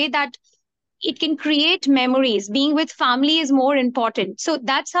in a way that it can create memories. Being with family is more important. So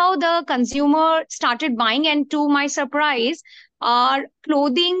that's how the consumer started buying. And to my surprise, our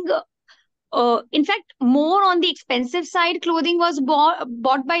clothing, in fact, more on the expensive side, clothing was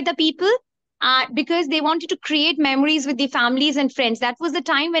bought by the people because they wanted to create memories with the families and friends. That was the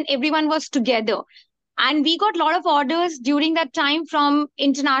time when everyone was together. And we got a lot of orders during that time from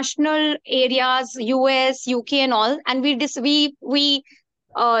international areas, US, UK, and all. And we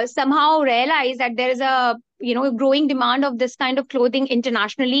somehow realized that there is a growing demand of this kind of clothing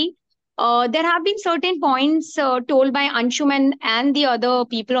internationally. There have been certain points told by Anshuman and the other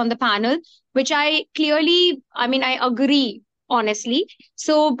people on the panel, which I agree honestly.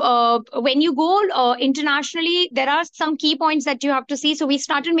 So when you go internationally, there are some key points that you have to see. So we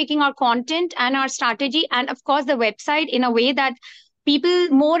started making our content and our strategy, and of course the website, in a way that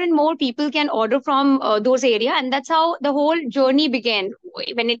more and more people can order from those areas, and that's how the whole journey began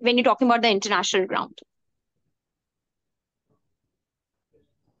when you're talking about the international ground.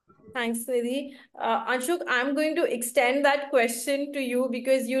 Thanks, Nidhi. Anshuk, I'm going to extend that question to you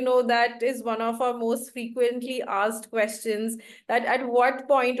because that is one of our most frequently asked questions, that at what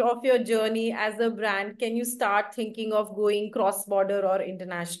point of your journey as a brand can you start thinking of going cross-border or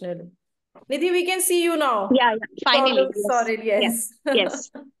international? Nidhi, we can see you now. Yeah, finally. Problem sorted, yes. Yes.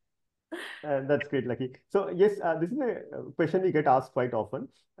 That's great, Lucky. So yes, this is a question we get asked quite often.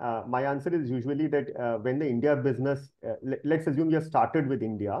 My answer is usually that when the India business, let's assume you have started with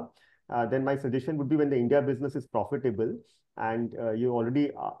India, then my suggestion would be when the India business is profitable and you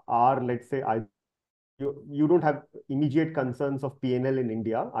already are, let's say, you don't have immediate concerns of P&L in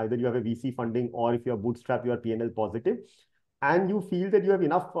India. Either you have a VC funding or if you are bootstrap, you are P&L positive. And you feel that you have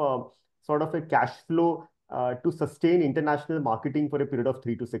enough sort of a cash flow to sustain international marketing for a period of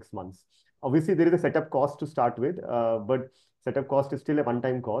 3 to 6 months. Obviously, there is a setup cost to start with, but setup cost is still a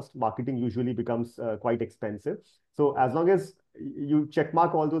one-time cost. Marketing usually becomes quite expensive. So as long as you check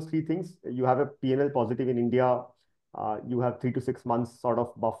mark all those three things, you have a P&L positive in India, you have 3 to 6 months sort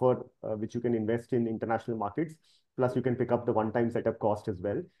of buffer, which you can invest in international markets. Plus, you can pick up the one-time setup cost as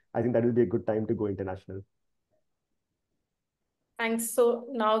well. I think that will be a good time to go international. Thanks. So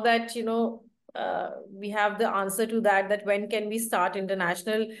now that, we have the answer to that when can we start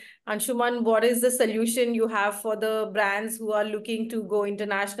international? Anshuman, what is the solution you have for the brands who are looking to go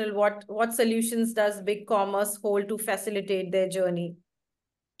international? What solutions does Big Commerce hold to facilitate their journey?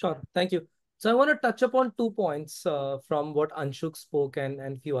 Sure, thank you. So I want to touch upon 2 points from what Anshuk spoke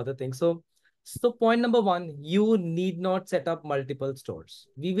and few other things. So point number 1, you need not set up multiple stores.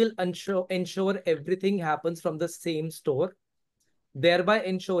 We will ensure everything happens from the same store, thereby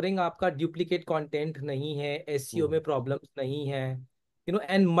ensuring आपका duplicate content नहीं है, SEO में problems नहीं है,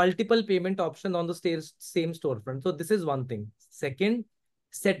 and multiple payment option on the same storefront. So this is one thing. Second,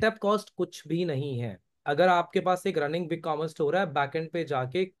 setup cost कुछ भी नहीं है. अगर आपके पास एक रनिंग बिग कॉमर्स स्टोर है, बैकएंड पे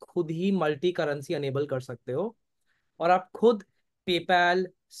जाके खुद ही मल्टी करेंसी अनेबल कर सकते हो और आप खुद पेपैल,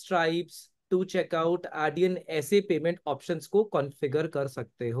 स्ट्राइप्स, टू चेकआउट, एडियन ऐसे पेमेंट ऑप्शंस को कॉन्फ़िगर कर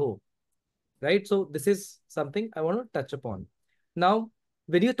सकते हो. Right? So this is something I want to touch upon. Now,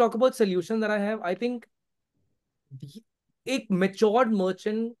 when you talk about solution that I have, I think एक matured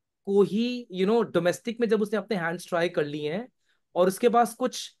merchant को ही डोमेस्टिक में जब उसने अपने हैंड्स ट्राई कर लिए हैं और उसके पास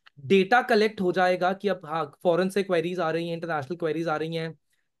कुछ डेटा कलेक्ट हो जाएगा कि अब हाँ फॉरेन से क्वेरीज आ रही हैं, इंटरनेशनल क्वेरीज आ रही हैं,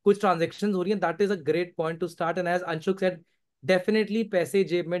 कुछ ट्रांजेक्शन्स हो रही हैं, that is a great point two start. And as Anshuk said, definitely पैसे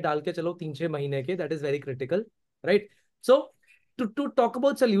जेब में डाल के चलो 3-6 महीने के, that is very critical, right? So to talk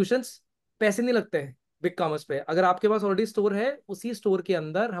about solutions, पैसे नहीं लगते हैं बिग कॉमर्स पे. अगर आपके पास ऑलरेडी स्टोर है, उसी स्टोर के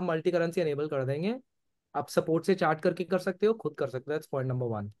अंदर हम मल्टी करेंसी एनेबल कर देंगे. आप सपोर्ट से चार्ट करके कर सकते हो, खुद कर सकते हो. That's point number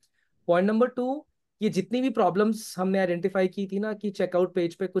 1. Point number 2, ये जितनी भी प्रॉब्लम्स हमने आइडेंटिफाई की थी ना कि चेकआउट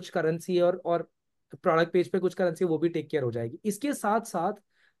पेज पे कुछ करेंसी और प्रोडक्ट पेज पे कुछ करेंसी, वो भी टेक केयर हो जाएगी. इसके साथ साथ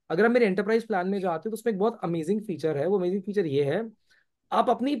अगर आप मेरे एंटरप्राइज प्लान में जाते हो तो उसमें एक बहुत अमेजिंग फीचर है. वो अमेजिंग फीचर ये है, आप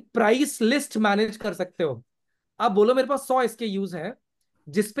अपनी प्राइस लिस्ट मैनेज कर सकते हो. आप बोलो मेरे पास 100 इसके यूज है,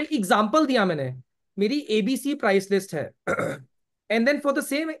 जिसपे एग्जाम्पल दिया मैंने, मेरी एबीसी प्राइस लिस्ट है, and then for the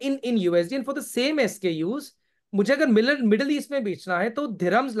same in USD and for the same SKUs मुझे अगर मिडिल ईस्ट में बेचना है तो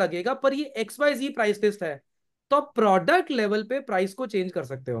दिरहम्स लगेगा, पर ये XYZ प्राइस लिस्ट है, तो आप प्रोडक्ट लेवल पे प्राइस को चेंज कर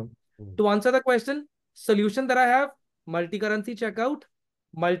सकते हो. To answer the question, solution that I have, multi currency checkout,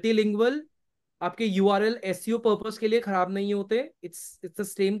 multilingual, आपके यूआरएल एसईओ पर्पस के लिए खराब नहीं होते, it's the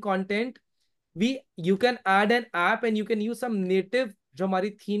same content. You can add N app and you can use some native जो हमारी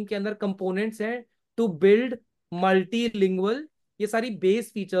थीम के अंदर कंपोनेंट्स हैं टू बिल्ड मल्टीलिंगुअल, ये सारी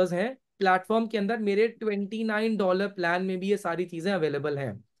बेस फीचर्स हैं प्लेटफॉर्म के अंदर। मेरे $29 प्लान में भी ये सारी चीजें अवेलेबल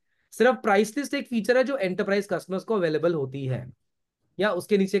हैं। सिर्फ प्राइस लिस्ट एक फीचर है जो एंटरप्राइज कस्टमर्स को अवेलेबल होती है, या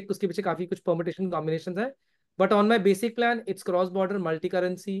उसके नीचे उसके पीछे काफी कुछ परमुटेशन कॉम्बिनेशन है। But on my basic plan it's cross border multi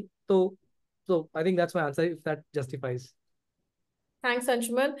currency. तो I think that's my answer, if that justifies. Thanks,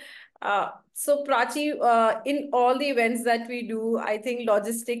 Anshuman. So, Prachi, in all the events that we do, I think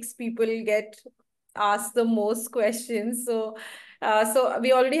logistics people get asked the most questions. So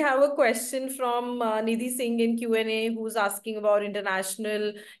we already have a question from Nidhi Singh in Q&A who's asking about international.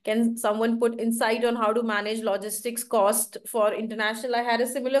 Can someone put insight on how to manage logistics cost for international? I had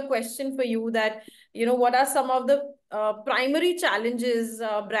a similar question for you that, what are some of the primary challenges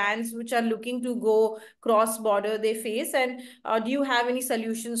brands which are looking to go cross-border they face, and do you have any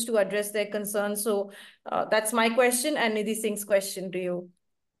solutions to address their concerns? So that's my question, and Nidhi Singh's question to you.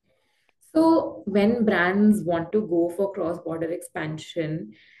 So when brands want to go for cross-border expansion,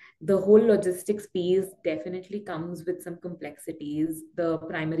 the whole logistics piece definitely comes with some complexities. The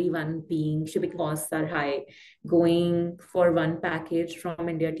primary one being shipping costs are high. Going for one package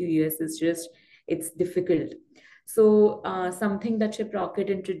from India to US is just, it's difficult. So something that Shiprocket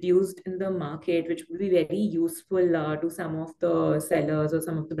introduced in the market, which will be very useful to some of the sellers or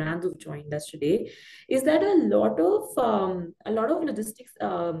some of the brands who've joined us today, is that a lot of logistics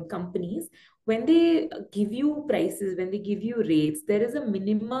companies, when they give you prices, when they give you rates, there is a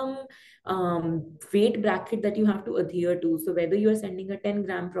minimum weight bracket that you have to adhere to. So whether you're sending a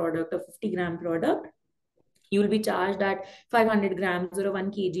 10-gram product or 50-gram product, you will be charged at 500 grams or a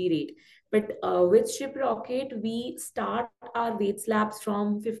 1 kg rate. But with Shiprocket, we start our weight slabs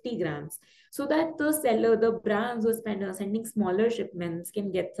from 50 grams so that the seller, the brands who are sending smaller shipments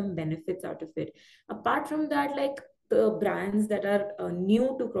can get some benefits out of it. Apart from that, like the brands that are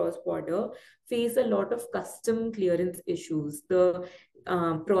new to cross-border face a lot of custom clearance issues. The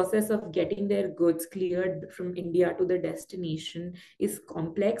process of getting their goods cleared from India to the destination is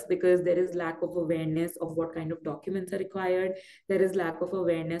complex because there is lack of awareness of what kind of documents are required. There is lack of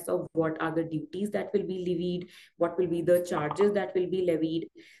awareness of what are the duties that will be levied, what will be the charges that will be levied.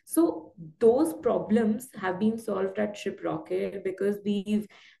 So those problems have been solved at Shiprocket because we've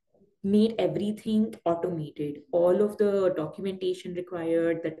made everything automated. All of the documentation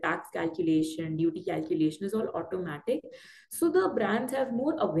required, the tax calculation, duty calculation is all automatic. So the brands have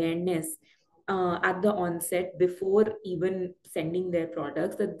more awareness at the onset before even sending their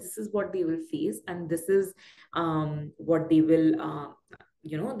products that this is what they will face and this is what they will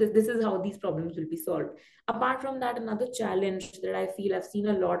this is how these problems will be solved. Apart from that, another challenge that I feel I've seen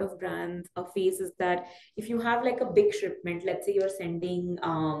a lot of brands face is that if you have like a big shipment, let's say you're sending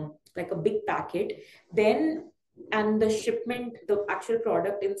like a big packet, then and the shipment, the actual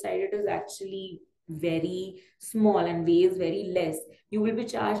product inside it is actually very small and weighs very less, you will be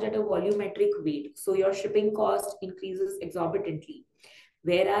charged at a volumetric weight. So your shipping cost increases exorbitantly.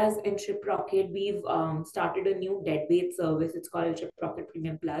 Whereas in Shiprocket, we've started a new deadweight service. It's called Shiprocket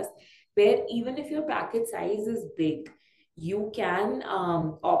Premium Plus, where even if your packet size is big, you can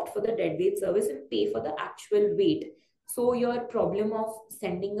opt for the deadweight service and pay for the actual weight. So your problem of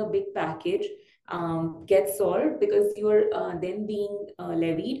sending a big package gets solved because you're then being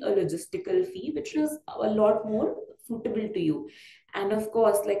levied a logistical fee, which is a lot more suitable to you. And of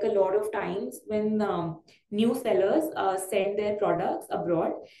course, like a lot of times when new sellers send their products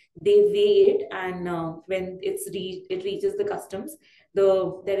abroad, they weigh it, and when it reaches the customs,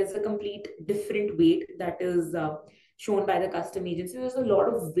 there is a complete different weight that is shown by the custom agency. There's a lot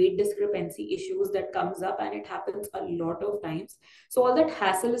of weight discrepancy issues that comes up, and it happens a lot of times. So all that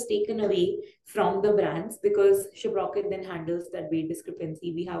hassle is taken away from the brands because Shiprocket then handles that weight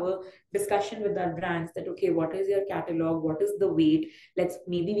discrepancy. We have a discussion with our brands that, okay, what is your catalog? What is the weight?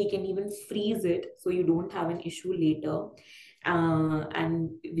 Maybe we can even freeze it so you don't have an issue later. And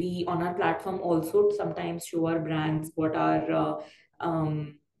we on our platform also sometimes show our brands what are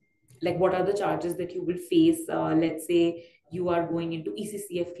what are the charges that you will face. Let's say you are going into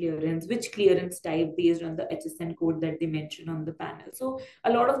ECCF clearance, which clearance type based on the HSN code that they mention on the panel. So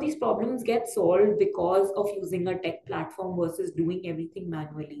a lot of these problems get solved because of using a tech platform versus doing everything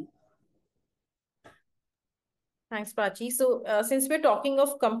manually. Thanks, Prachi. So, since we're talking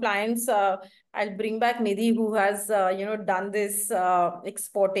of compliance, I'll bring back Nidhi, who has, done this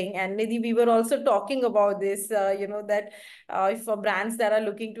exporting. And Nidhi, we were also talking about this, that for brands that are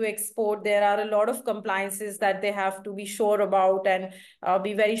looking to export, there are a lot of compliances that they have to be sure about and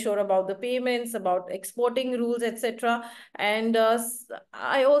be very sure about the payments, about exporting rules, etc. And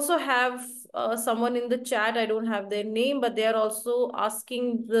I also have someone in the chat. I don't have their name, but they are also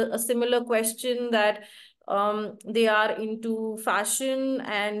asking a similar question that they are into fashion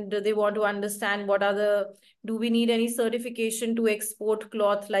and they want to understand do we need any certification to export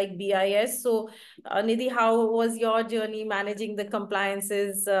cloth like BIS? So, Nidhi, how was your journey managing the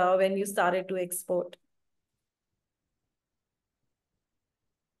compliances when you started to export?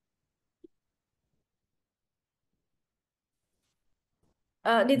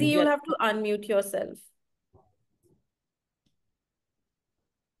 Nidhi, you'll have to unmute yourself.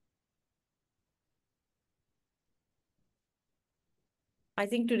 I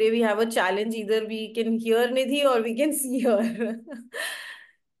think today we have a challenge. Either we can hear Nidhi or we can see her.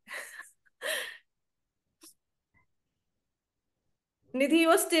 Nidhi,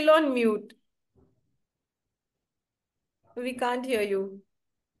 you're still on mute. We can't hear you.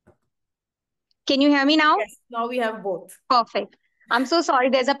 Can you hear me now? Yes, now we have both. Perfect. I'm so sorry.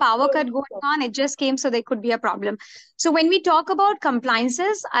 There's a power cut going on. It just came, so there could be a problem. So when we talk about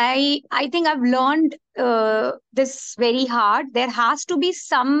compliances, I think I've learned this very hard. There has to be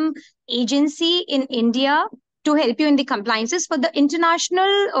some agency in India to help you in the compliances. For the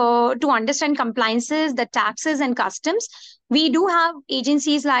international, to understand compliances, the taxes and customs, we do have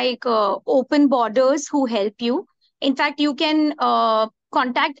agencies like Open Borders who help you. In fact, you can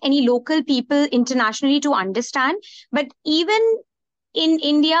contact any local people internationally to understand. But even in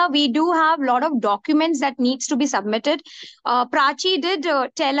India, we do have a lot of documents that needs to be submitted. Prachi did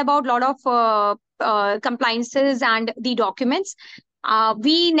tell about a lot of compliances and the documents.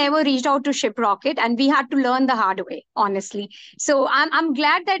 We never reached out to Shiprocket, and we had to learn the hard way, honestly. So I'm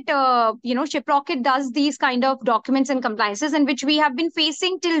glad that Shiprocket does these kind of documents and compliances, in which we have been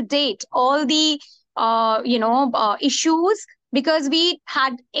facing till date all the issues, because we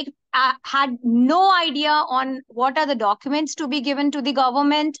had no idea on what are the documents to be given to the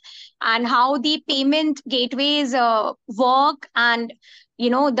government and how the payment gateways work, and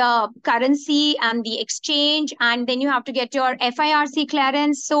the currency and the exchange, and then you have to get your FIRC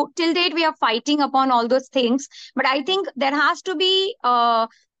clearance. So till date we are fighting upon all those things, but I think there has to be a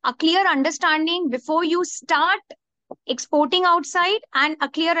clear understanding before you start exporting outside, and a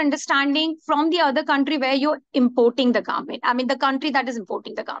clear understanding from the other country where you're importing the garment. I mean, the country that is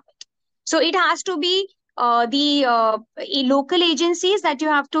importing the garment. So it has to be the local agencies that you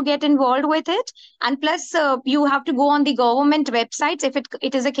have to get involved with it. And plus, you have to go on the government websites if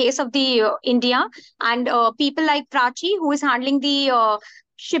it is a case of the India. And people like Prachi, who is handling the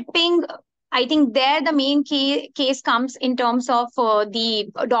shipping, I think there the main case comes in terms of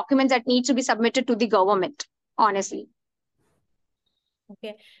the documents that need to be submitted to the government, honestly.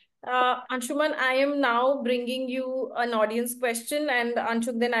 Okay. Anshuman, I am now bringing you an audience question, and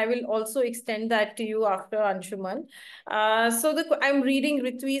Anshuk, then I will also extend that to you after Anshuman. I'm reading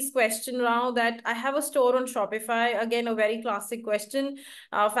Ritvi's question now, that I have a store on Shopify. Again, a very classic question,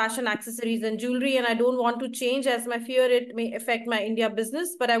 fashion accessories and jewelry, and I don't want to change, as my fear it may affect my India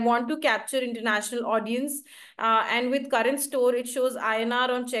business, but I want to capture international audience. And with current store, it shows INR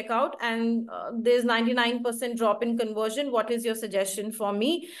on checkout, and there's 99% drop in conversion. What is your suggestion for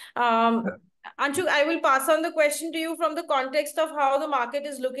me? Anshuk, I will pass on the question to you from the context of how the market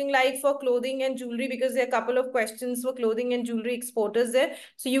is looking like for clothing and jewelry, because there are a couple of questions for clothing and jewelry exporters there.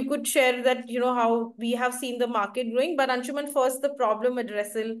 So you could share that, how we have seen the market growing. But Anshuman, first the problem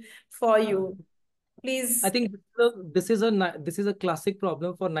addressal for you. Please. I think this is a classic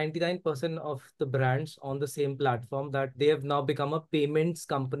problem for 99% of the brands on the same platform, that they have now become a payments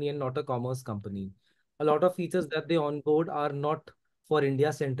company and not a commerce company. A lot of features that they onboard are not for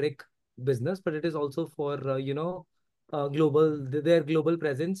India-centric business, but it is also for their global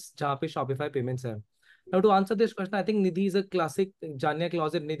presence, जहाँ पे Shopify payments है. Now, to answer this question, I think Nidhi is a classic, Janya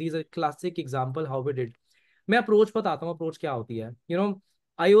Closet, Nidhi is a classic example how we did. मैं approach बताता हूँ, approach क्या होती है.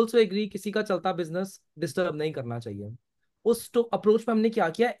 I also agree, किसी का चलता बिजनेस डिस्टर्ब नहीं करना चाहिए. उस अप्रोच में हमने क्या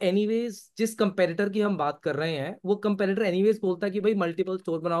किया, एनीवेज जिस कंपेरेटर की हम बात कर रहे हैं, वो कंपेरेटर एनीवेज बोलता है कि भाई मल्टीपल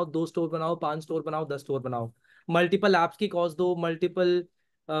स्टोर बनाओ, 2 स्टोर बनाओ, 5 स्टोर बनाओ, 10 स्टोर बनाओ, मल्टीपल एप्स की कॉस्ट दो, मल्टीपल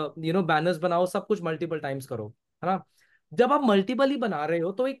बैनर्स बनाओ, सब कुछ मल्टीपल टाइम्स करो, है ना. जब आप मल्टीपल ही बना रहे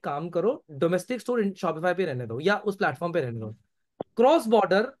हो तो एक काम करो, डोमेस्टिक स्टोर शॉपिफाई पे रहने दो या उस प्लेटफॉर्म पे रहने दो. क्रॉस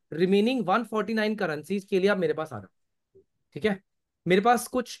बॉर्डर रिमेनिंग 149 करेंसीज के लिए आप मेरे पास आ रहे हो, ठीक है. मेरे पास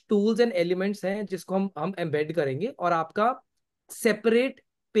कुछ टूल्स एंड एलिमेंट्स हैं जिसको हम एम्बेड करेंगे और आपका सेपरेट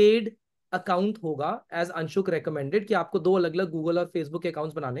पेड अकाउंट होगा एज अंशुक रेकमेंडेड कि आपको 2 अलग अलग गूगल और फेसबुक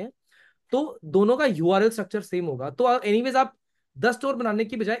अकाउंट्स बनाने हैं, तो दोनों का यूआरएल स्ट्रक्चर सेम होगा। तो एनीवेज आप 10 स्टोर बनाने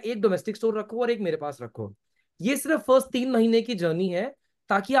की बजाय एक डोमेस्टिक स्टोर रखो और एक मेरे पास रखो। ये सिर्फ फर्स्ट 3 महीने की जर्नी है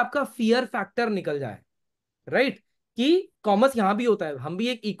ताकि आपका फियर फैक्टर निकल जाए, राइट? कि कॉमर्स यहाँ भी होता है, हम भी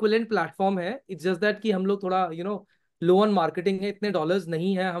एक इक्विवेलेंट प्लेटफॉर्म है। इट्स जस्ट दैट कि हम लोग थोड़ा लो ऑन मार्केटिंग है, इतने डॉलर्स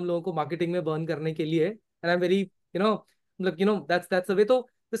नहीं है हम लोगों को मार्केटिंग में बर्न करने के लिए। एंड आई एम वेरी मतलब दैट्स द वे। तो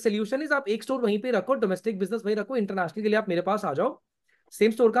द सोल्यूशन इज आप एक स्टोर वहीं पे रखो, डोमेस्टिक बिजनेस वहीं रखो, इंटरनेशनल के लिए आप मेरे पास आ जाओ।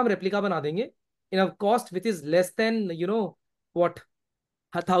 सेम स्टोर का हम रेप्लिका बना देंगे इन a cost which is less than what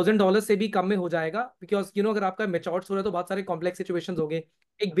 $1,000 से भी कम में हो जाएगा। बिकॉज अगर आपका मेच्योर्ड स्टोर है तो बहुत सारे कॉम्प्लेक्स सिचुएशंस हो गए,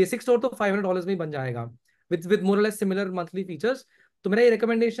 एक बेसिक स्टोर तो $500 में ही बन जाएगा with more less similar monthly features. तो मेरा ये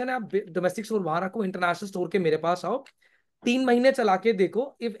रिकमेंडेशन है, आप डोमेस्टिक स्टोर वहां रखो, इंटरनेशनल स्टोर के मेरे पास आओ, 3 महीने चला के देखो।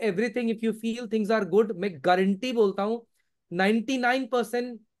 If you feel things are good, मैं गारंटी बोलता हूँ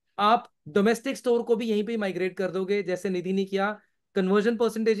 99% आप डोमेस्टिक स्टोर को भी यहीं पे माइग्रेट कर दोगे जैसे निधि ने किया। कन्वर्जन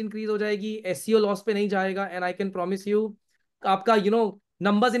परसेंटेज इंक्रीज हो जाएगी, एसईओ लॉस पे नहीं जाएगा, and I can promise you आपका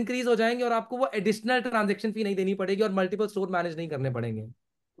नंबर्स इंक्रीज हो जाएंगे और आपको वो एडिशनल ट्रांजेक्शन फी नहीं देनी पड़ेगी और मल्टीपल स्टोर मैनेज नहीं करने पड़ेंगे।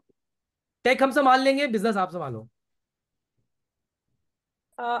 टेक हम संभाल लेंगे, बिजनेस आप संभालो।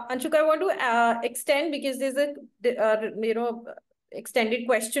 Anshuk, I want to extend because there's a extended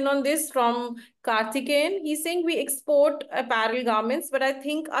question on this from Karthikeyan. He's saying we export apparel garments, but I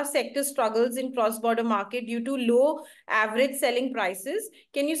think our sector struggles in cross-border market due to low average selling prices.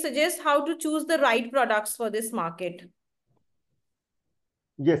 Can you suggest how to choose the right products for this market?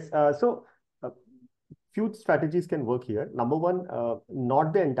 Yes. Few strategies can work here. Number one,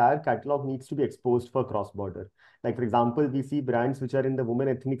 not the entire catalog needs to be exposed for cross-border. Like, for example, we see brands which are in the women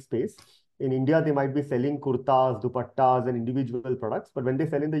ethnic space. In India, they might be selling kurtas, dupattas, and individual products. But when they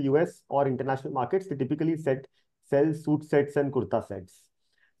sell in the US or international markets, they typically sell suit sets and kurta sets.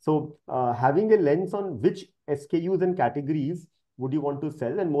 So having a lens on which SKUs and categories would you want to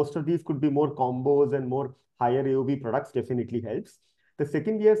sell, and most of these could be more combos and more higher AOV products, definitely helps. The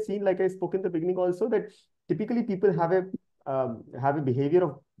second, we have seen, like I spoke in the beginning also, that typically people have a behavior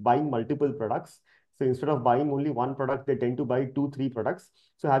of buying multiple products. So instead of buying only one product, they tend to buy 2, 3 products.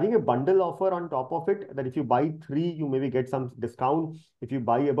 So having a bundle offer on top of it, that if you buy 3, you maybe get some discount. If you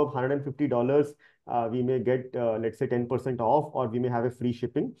buy above $150, we may get, let's say, 10% off, or we may have a free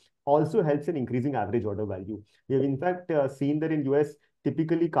shipping. Also helps in increasing average order value. We have in fact seen that in US,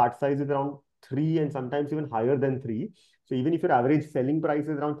 typically cart size is around 3 and sometimes even higher than 3. So even if your average selling price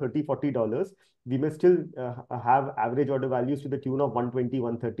is around $30, $40, we may still have average order values to the tune of $120,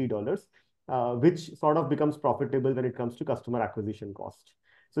 $130, which sort of becomes profitable when it comes to customer acquisition cost.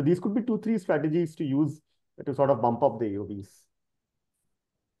 So these could be 2, 3 strategies to use to sort of bump up the AOVs.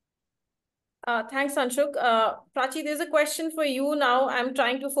 Thanks, Anshuk. Prachi, there's a question for you now. I'm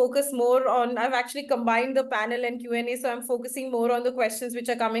trying to focus more on, I've actually combined the panel and Q&A, so I'm focusing more on the questions which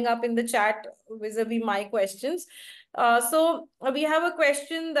are coming up in the chat vis-a-vis my questions. So we have a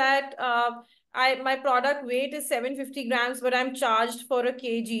question that my product weight is 750 grams, but I'm charged for a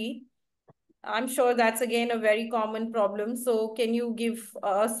kg. I'm sure that's again a very common problem. So can you give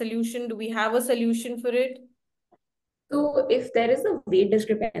a solution? Do we have a solution for it? So if there is a weight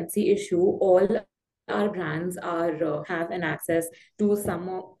discrepancy issue, all our brands are have an access to some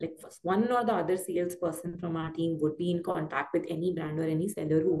of, like, one or the other salesperson from our team would be in contact with any brand or any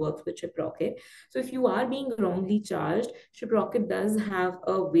seller who works with Shiprocket. So if you are being wrongly charged, Shiprocket does have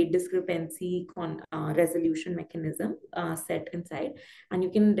a weight discrepancy resolution mechanism set inside, and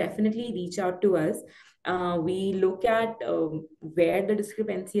you can definitely reach out to us. We look at where the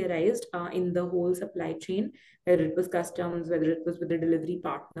discrepancy arose in the whole supply chain, whether it was customs, whether it was with the delivery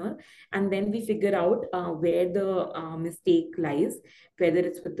partner, and then we figure out where the mistake lies, whether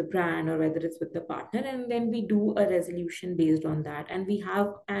it's with the brand or whether it's with the partner, and then we do a resolution based on that. And we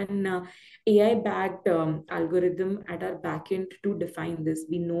have an AI-backed algorithm at our backend to define this.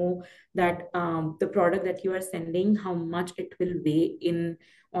 We know that the product that you are sending, how much it will weigh in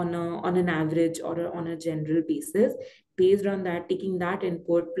on an average or on a general basis. Based on that, taking that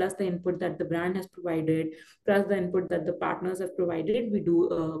input plus the input that the brand has provided plus the input that the partners have provided, we do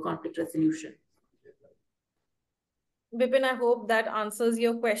a conflict resolution. Vipin, I hope that answers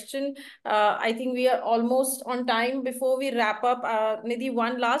your question. I think we are almost on time. Before we wrap up, Nidhi,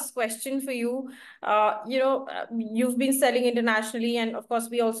 one last question for you. You've been selling internationally, and of course,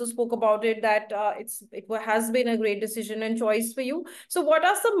 we also spoke about it, that it has been a great decision and choice for you. So what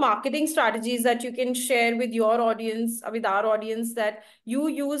are some marketing strategies that you can share with your audience, with our audience, that you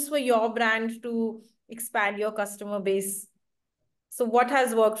use for your brand to expand your customer base? So what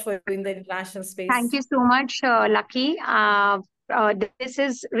has worked for you in the international space? Thank you so much, Lucky. This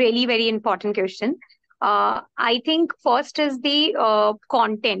is really very important question. I think first is the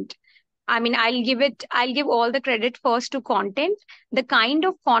content. I mean, I'll give all the credit first to content. The kind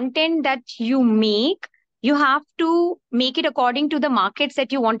of content that you make, you have to make it according to the markets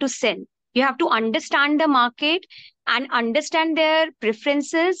that you want to sell. You have to understand the market and understand their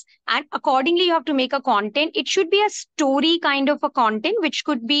preferences, and accordingly you have to make a content. It should be a story kind of a content which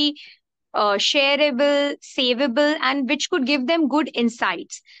could be shareable, savable, and which could give them good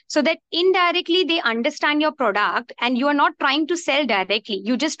insights so that indirectly they understand your product and you are not trying to sell directly.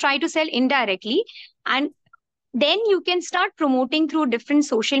 You just try to sell indirectly. And then you can start promoting through different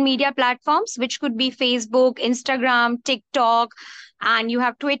social media platforms, which could be Facebook, Instagram, TikTok, and you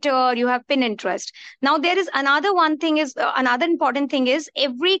have Twitter, you have Pinterest. Now there is another important thing is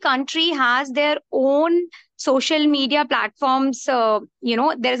every country has their own social media platforms.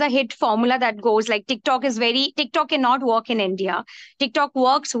 There's a hit formula that goes like TikTok cannot work in India. TikTok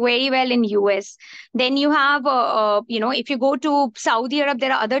works very well in US. Then you have if you go to Saudi Arab,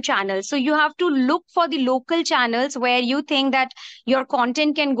 there are other channels. So you have to look for the local channels where you think that your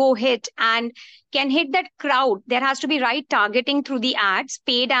content can go hit and can hit that crowd. There has to be right targeting through the ads,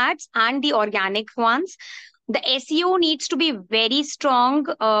 paid ads, and the organic ones. The SEO needs to be very strong.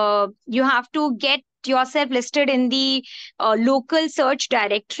 You have to get yourself listed in the local search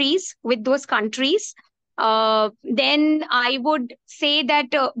directories with those countries. Then I would say that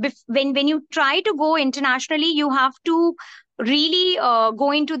when you try to go internationally, you have to really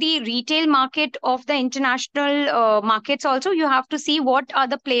go into the retail market of the international markets also. You have to see what are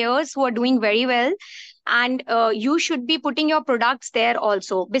the players who are doing very well, and you should be putting your products there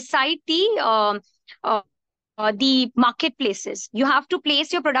also beside the marketplaces. You have to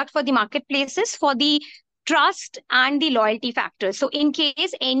place your product for the marketplaces for the trust and the loyalty factor. So in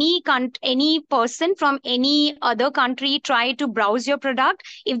case any person from any other country try to browse your product,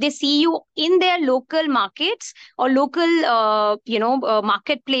 if they see you in their local markets or local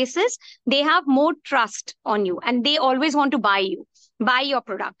marketplaces, they have more trust on you and they always want to buy your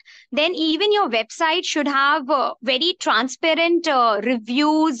product. Then even your website should have very transparent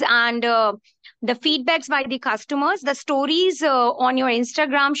reviews and the feedbacks by the customers. The stories on your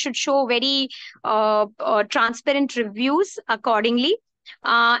Instagram should show very transparent reviews accordingly.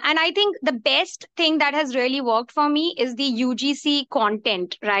 And I think the best thing that has really worked for me is the UGC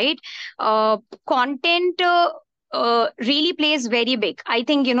content, right? Content really plays very big. I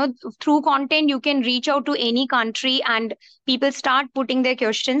think, through content, you can reach out to any country and people start putting their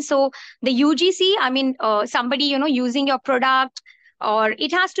questions. So the UGC, I mean, somebody, using your product, or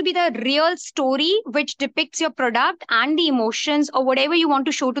it has to be the real story which depicts your product and the emotions or whatever you want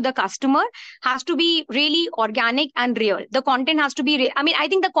to show to the customer has to be really organic and real. The content has to be real. I mean, I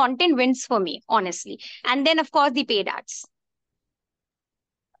think the content wins for me, honestly. And then, of course, the paid ads.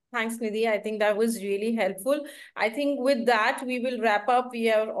 Thanks, Nidhi. I think that was really helpful. I think with that, we will wrap up. We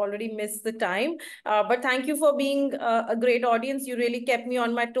have already missed the time. But thank you for being a great audience. You really kept me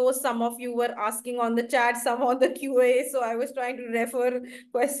on my toes. Some of you were asking on the chat, some on the QA. So I was trying to refer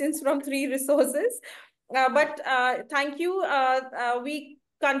questions from 3 resources. But thank you. We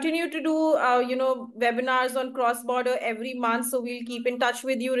continue to do, webinars on cross-border every month. So we'll keep in touch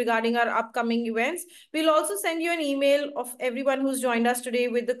with you regarding our upcoming events. We'll also send you an email of everyone who's joined us today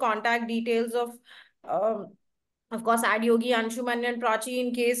with the contact details of course, AdYogi, Anshuman, and Prachi,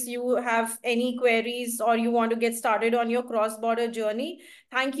 in case you have any queries or you want to get started on your cross-border journey.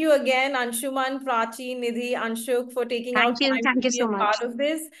 Thank you again, Anshuman, Prachi, Nidhi, Anshuk, for taking out time to be a part of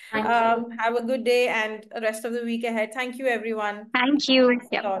this. Thank you. Have a good day and the rest of the week ahead. Thank you, everyone. Thank you. Thanks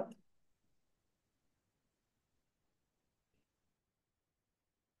a lot.